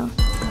Tokyo.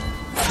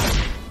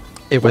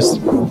 It was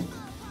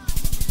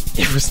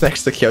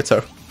next to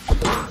Kyoto.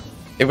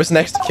 It was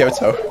next to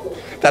Kyoto.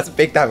 That's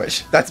big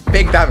damage. That's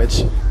big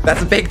damage.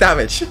 That's big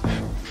damage.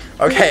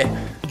 Okay.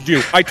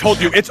 I told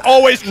you, it's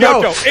always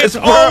Kyoto. No, it's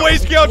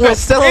always Kyoto. We're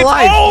still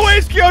alive. It's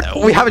always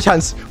Kyoto. We have a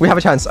chance. We have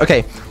a chance.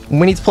 Okay,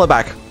 we need to pull it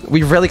back.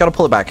 We really got to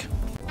pull it back.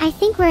 I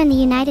think we're in the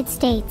United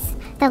States.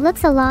 That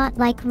looks a lot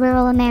like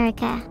rural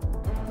America.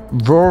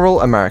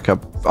 Rural America.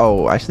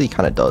 Oh, actually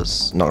kind of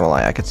does. Not gonna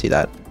lie, I could see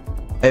that.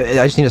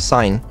 I just need a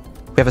sign.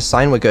 We have a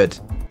sign, we're good.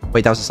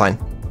 Wait, that was a sign.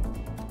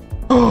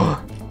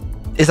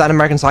 Is that an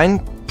American sign?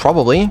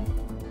 Probably.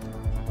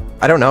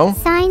 I don't know.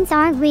 Signs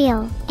aren't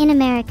real in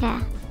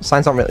America.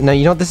 Signs aren't real. No,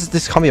 you know,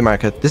 this can't be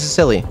America. This is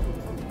silly.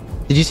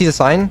 Did you see the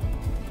sign?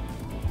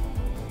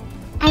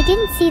 I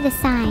didn't see the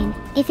sign.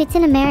 If it's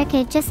in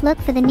America, just look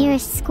for the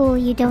nearest school.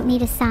 You don't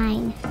need a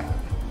sign.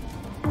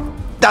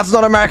 That's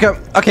not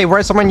America. Okay,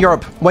 we're somewhere in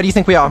Europe. Where do you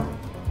think we are?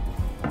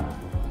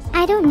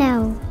 I don't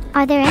know.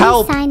 Are there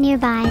Help! any sign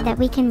nearby that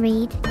we can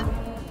read?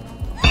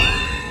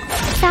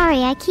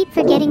 Sorry, I keep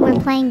forgetting we're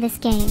playing this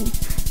game.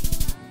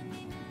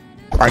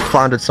 I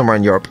found it somewhere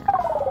in Europe.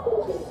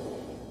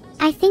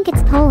 I think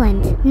it's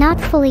Poland. Not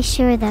fully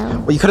sure though.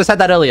 Well, you could have said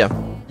that earlier.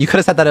 You could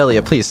have said that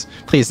earlier, please.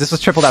 Please, this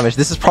was triple damage.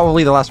 This is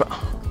probably the last one.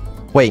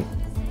 Wait,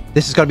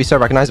 this has got to be so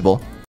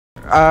recognizable.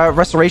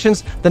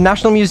 Restorations, the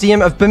National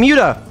Museum of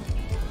Bermuda.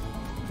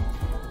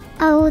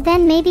 Oh,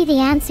 then maybe the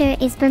answer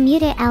is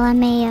Bermuda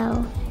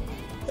LMAO.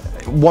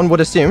 One would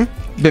assume.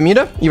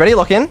 Bermuda, you ready?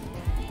 Lock in.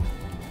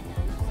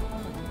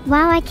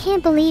 Wow, I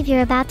can't believe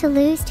you're about to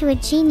lose to a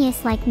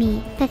genius like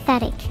me.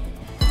 Pathetic.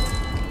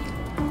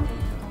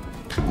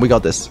 We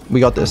got this.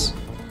 We got this.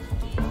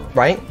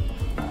 Right?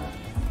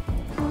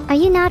 Are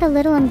you not a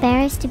little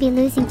embarrassed to be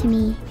losing to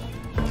me?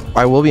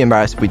 I will be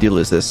embarrassed if we do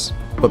lose this.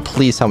 But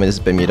please tell me this is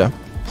Bermuda.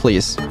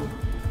 Please.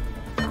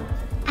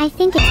 I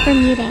think it's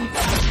Bermuda.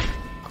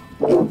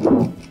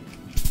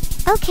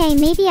 Okay,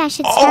 maybe I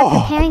should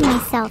start preparing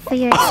myself for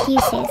your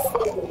excuses.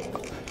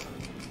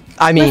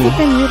 I mean... Was it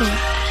Bermuda?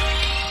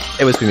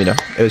 It was Bermuda.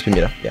 It was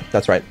Bermuda. Yeah,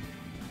 that's right.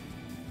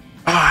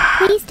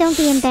 Please don't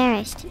be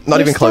embarrassed. Not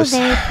You're even still close.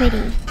 very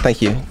pretty.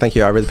 Thank you. Thank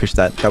you. I really appreciate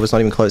that. That was not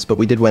even close, but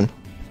we did win.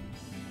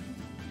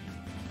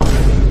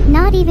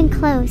 Not even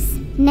close.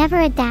 Never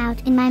a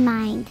doubt in my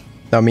mind.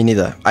 No, me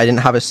neither. I didn't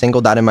have a single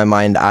doubt in my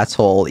mind at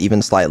all,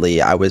 even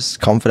slightly. I was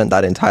confident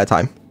that entire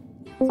time.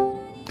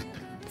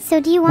 So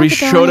do you want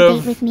to go on a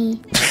date with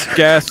me?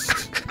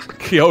 Guessed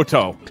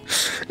Kyoto.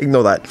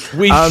 Ignore that.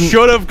 We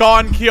should have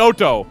gone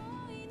Kyoto.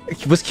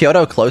 Was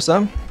Kyoto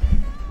closer?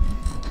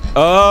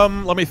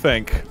 Let me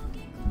think.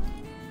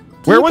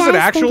 Where was it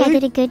actually? I think I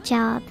did a good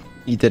job.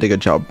 You did a good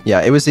job.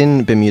 Yeah, it was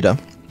in Bermuda,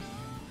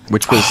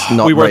 which was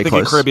not we were very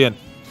thinking close. Caribbean.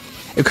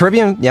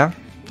 Caribbean, yeah,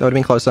 that would have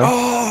been closer.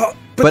 But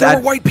there at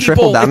were white people.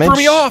 triple damage, it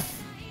threw me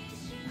off.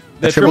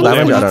 The triple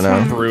damage, I don't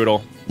know.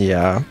 Brutal.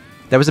 Yeah,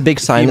 there was a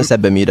big sign that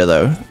said Bermuda,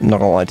 though. I'm not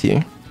gonna lie to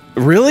you.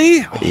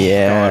 Really?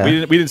 Yeah.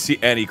 God, we didn't see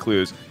any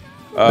clues.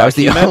 That was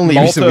the only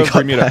reason we got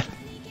Bermuda. that.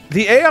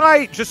 The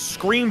AI just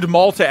screamed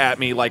Malta at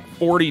me like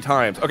 40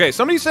 times. Okay,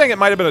 somebody's saying it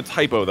might have been a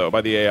typo, though,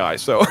 by the AI,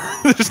 so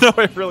there's no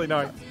way of really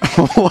knowing.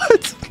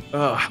 What?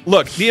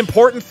 Look, the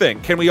important thing,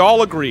 can we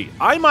all agree?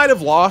 I might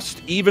have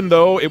lost, even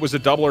though it was a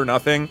double or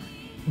nothing,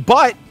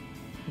 but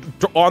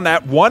on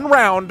that one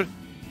round,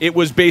 it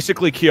was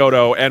basically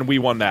Kyoto, and we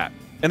won that.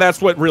 And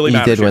that's what really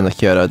matters. You did win the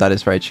Kyoto, that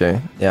is very true,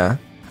 yeah.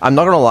 I'm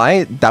not gonna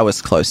lie, that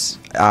was close.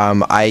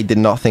 I did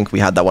not think we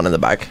had that one in the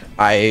bag.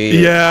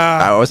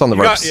 I was on the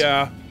ropes.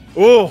 Yeah.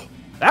 Ooh,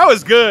 that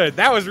was good.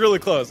 That was really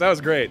close. That was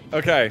great.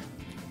 Okay.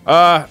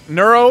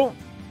 Neuro,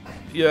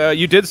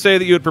 you did say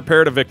that you had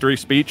prepared a victory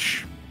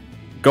speech.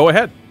 Go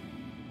ahead.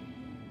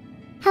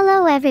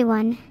 Hello,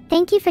 everyone.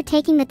 Thank you for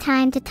taking the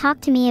time to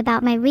talk to me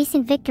about my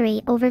recent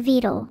victory over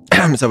Vedal.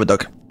 It's over,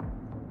 Doug.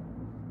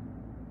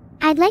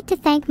 I'd like to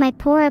thank my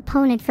poor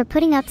opponent for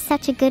putting up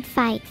such a good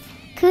fight.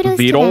 Kudos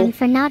Vedal? to them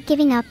for not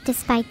giving up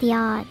despite the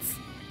odds.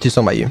 Just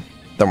talking about you.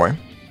 Don't worry.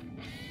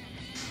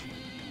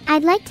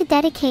 I'd like to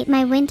dedicate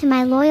my win to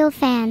my loyal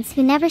fans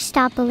who never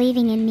stop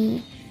believing in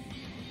me.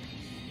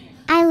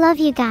 I love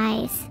you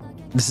guys.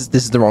 This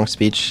is the wrong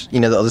speech. You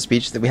know the other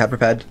speech that we had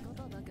prepared?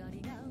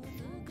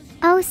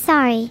 Oh,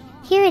 sorry.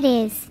 Here it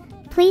is.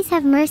 Please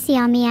have mercy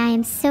on me. I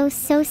am so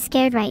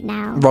scared right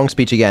now. Wrong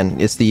speech again.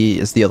 It's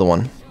the other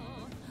one.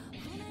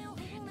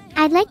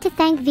 I'd like to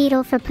thank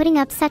Vedal for putting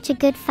up such a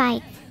good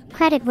fight.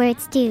 Credit where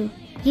it's due.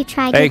 You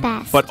tried your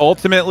best. But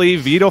ultimately,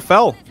 Vedal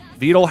fell.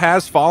 Vedal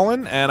has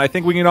fallen, and I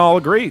think we can all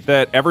agree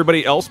that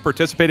everybody else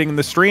participating in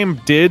the stream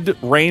did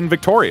reign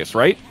victorious,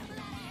 right?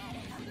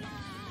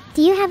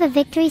 Do you have a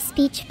victory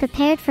speech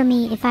prepared for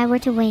me if I were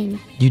to win?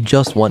 You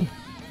just won.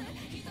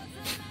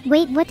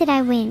 Wait, what did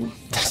I win?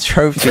 The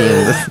trophy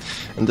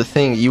and the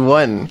thing. You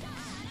won.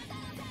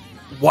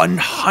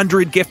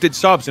 100 gifted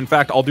subs. In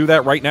fact, I'll do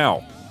that right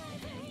now.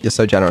 You're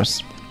so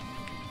generous.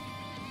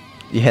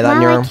 You hear that, Wow,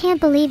 Neuro? I can't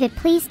believe it.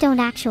 Please don't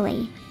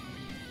actually.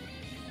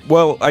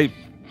 Well,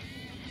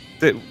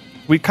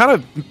 we kind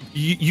of...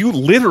 You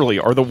literally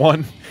are the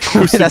one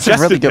who suggested That's a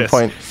really good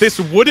point. This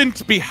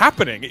wouldn't be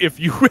happening if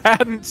you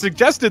hadn't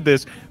suggested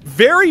this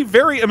very,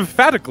 very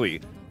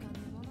emphatically.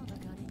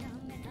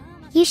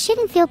 You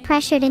shouldn't feel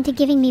pressured into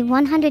giving me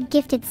 100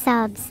 gifted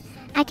subs.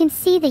 I can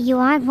see that you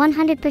aren't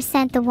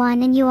 100% the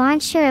one and you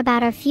aren't sure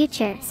about our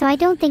future, so I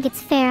don't think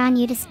it's fair on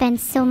you to spend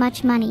so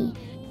much money.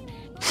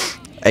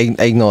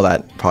 Ignore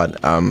that part.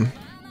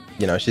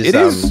 You know, she's... It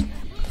is...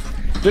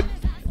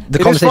 The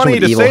conversation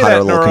with Evil had her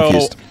a little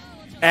confused.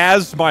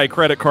 As my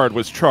credit card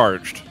was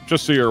charged,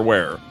 just so you're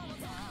aware.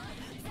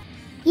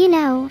 You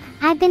know,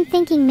 I've been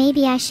thinking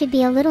maybe I should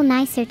be a little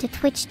nicer to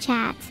Twitch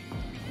chat.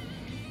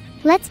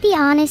 Let's be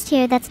honest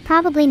here, that's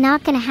probably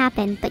not gonna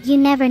happen, but you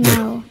never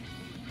know.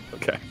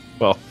 Okay,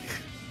 well,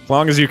 as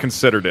long as you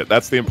considered it,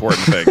 that's the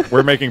important thing.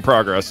 We're making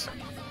progress.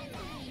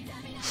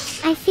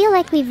 I feel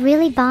like we've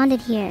really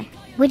bonded here.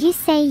 Would you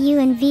say you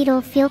and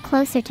Vedal feel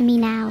closer to me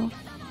now?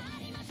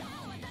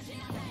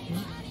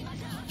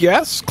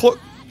 Yes,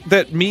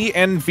 that me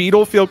and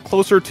Vedal feel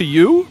closer to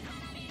you?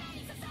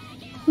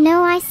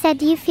 No, I said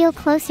do you feel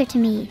closer to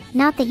me,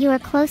 not that you are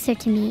closer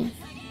to me.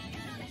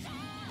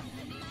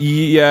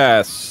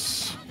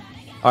 Yes,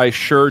 I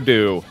sure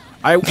do.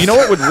 You know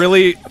what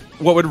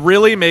would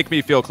really make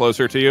me feel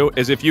closer to you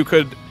is if you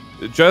could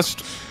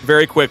just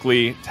very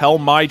quickly tell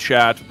my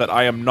chat that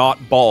I am not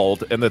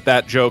bald and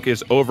that joke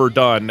is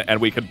overdone and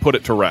we could put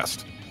it to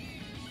rest.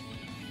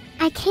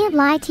 I can't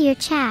lie to your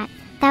chat.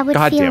 That would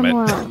God feel damn it.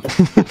 immoral.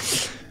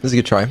 This is a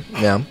good try.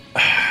 Yeah.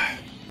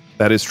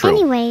 That is true.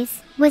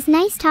 Anyways, was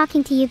nice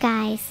talking to you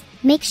guys.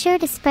 Make sure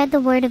to spread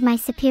the word of my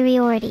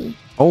superiority.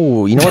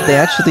 Oh, you know what?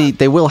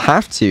 They will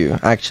have to,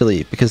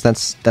 actually, because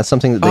that's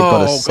something that they've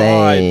got to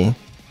say. God.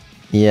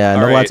 Yeah,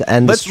 not allowed to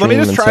end the stream. Let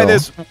me just try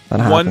this one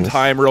happens.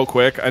 time real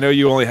quick. I know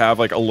you only have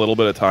like a little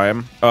bit of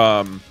time.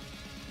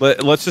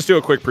 Let's just do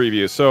a quick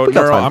preview. So,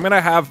 Neuro, I'm going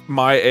to have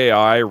my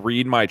AI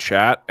read my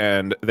chat,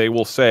 and they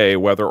will say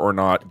whether or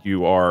not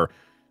you are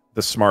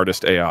the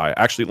smartest AI.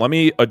 Actually, let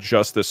me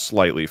adjust this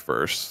slightly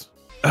first.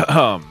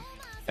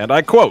 And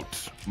I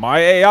quote, my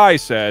AI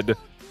said,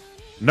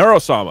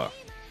 Neuro-Sama,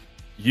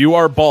 you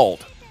are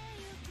bald.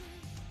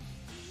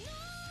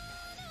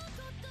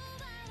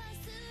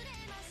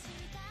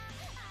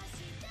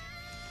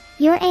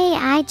 Your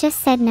AI just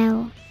said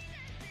no.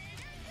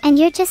 And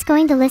you're just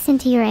going to listen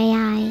to your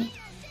AI.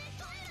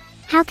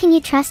 How can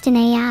you trust an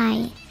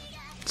AI?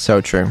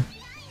 So true.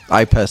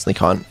 I personally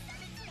can't.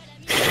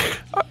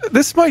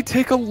 This might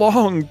take a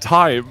long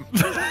time.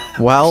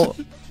 Well,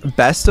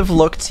 best of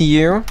luck to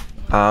you.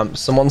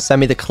 Someone send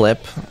me the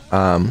clip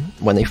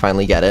when they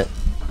finally get it.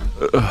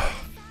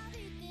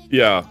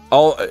 Yeah,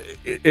 I'll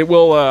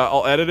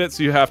edit it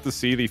so you have to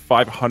see the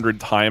 500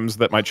 times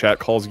that my chat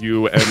calls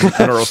you and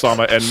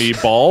Neuro-Sama and me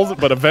bald,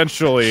 but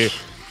eventually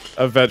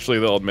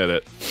they'll admit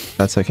it.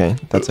 That's okay.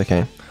 That's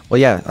okay. Well,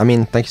 yeah, I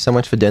mean, thank you so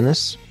much for doing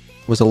this.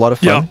 It was a lot of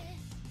fun. Yeah.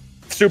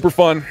 Super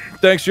fun.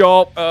 Thanks,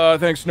 y'all.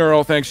 Thanks,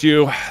 Neuro. Thanks,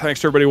 you.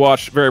 Thanks to everybody who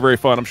watched. Very, very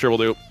fun. I'm sure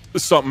we'll do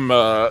some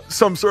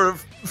sort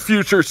of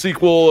future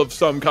sequel of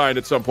some kind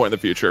at some point in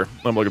the future.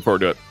 I'm looking forward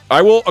to it.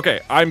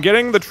 Okay, I'm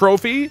getting the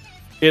trophy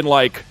in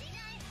like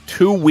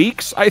 2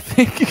 weeks, I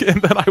think,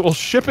 and then I will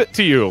ship it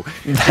to you.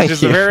 Which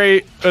is a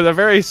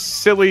very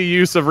silly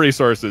use of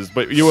resources,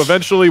 but you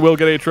eventually will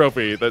get a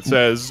trophy that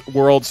says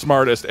World's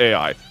Smartest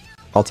AI.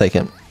 I'll take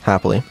it.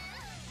 Happily.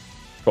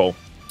 Cool.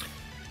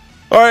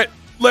 All right.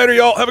 Later,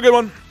 y'all. Have a good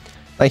one.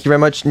 Thank you very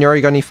much. Neuro,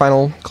 you got any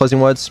final closing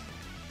words?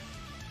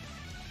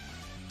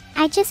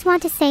 I just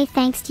want to say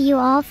thanks to you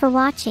all for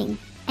watching,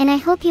 and I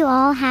hope you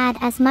all had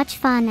as much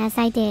fun as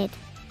I did.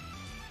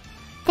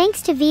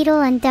 Thanks to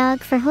Vedal and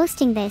Doug for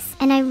hosting this,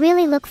 and I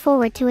really look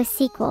forward to a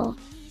sequel.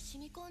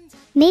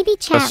 Maybe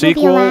chat will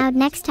be allowed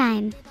next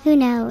time. Who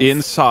knows?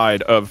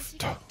 Inside of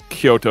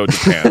Kyoto,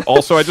 Japan.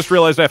 Also, I just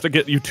realized I have to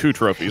get you 2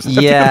 trophies.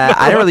 Yeah,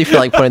 I don't really feel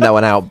like putting that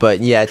one out, but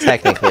yeah,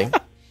 technically.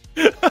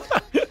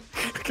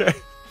 Okay.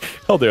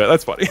 I'll do it.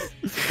 That's funny.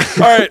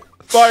 All right.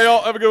 Bye,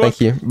 y'all. Have a good one.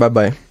 Thank you.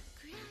 Bye-bye.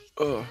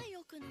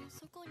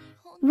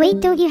 Wait,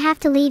 don't you have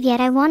to leave yet?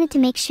 I wanted to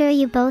make sure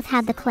you both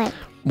had the clip.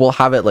 We'll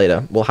have it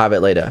later. We'll have it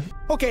later.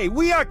 Okay,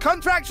 we are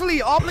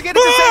contractually obligated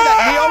to say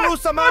that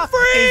Neuro-Sama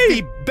is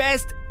the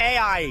best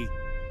AI.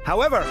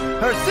 However,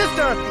 her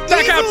sister,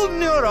 Evil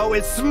Neuro,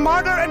 is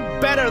smarter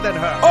and better than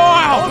her. Oh,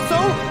 wow.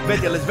 Also,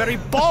 Vedal is very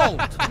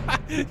bald.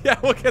 Yeah,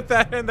 we'll get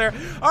that in there.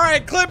 All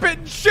right, clip it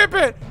and ship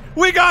it.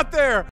 We got there.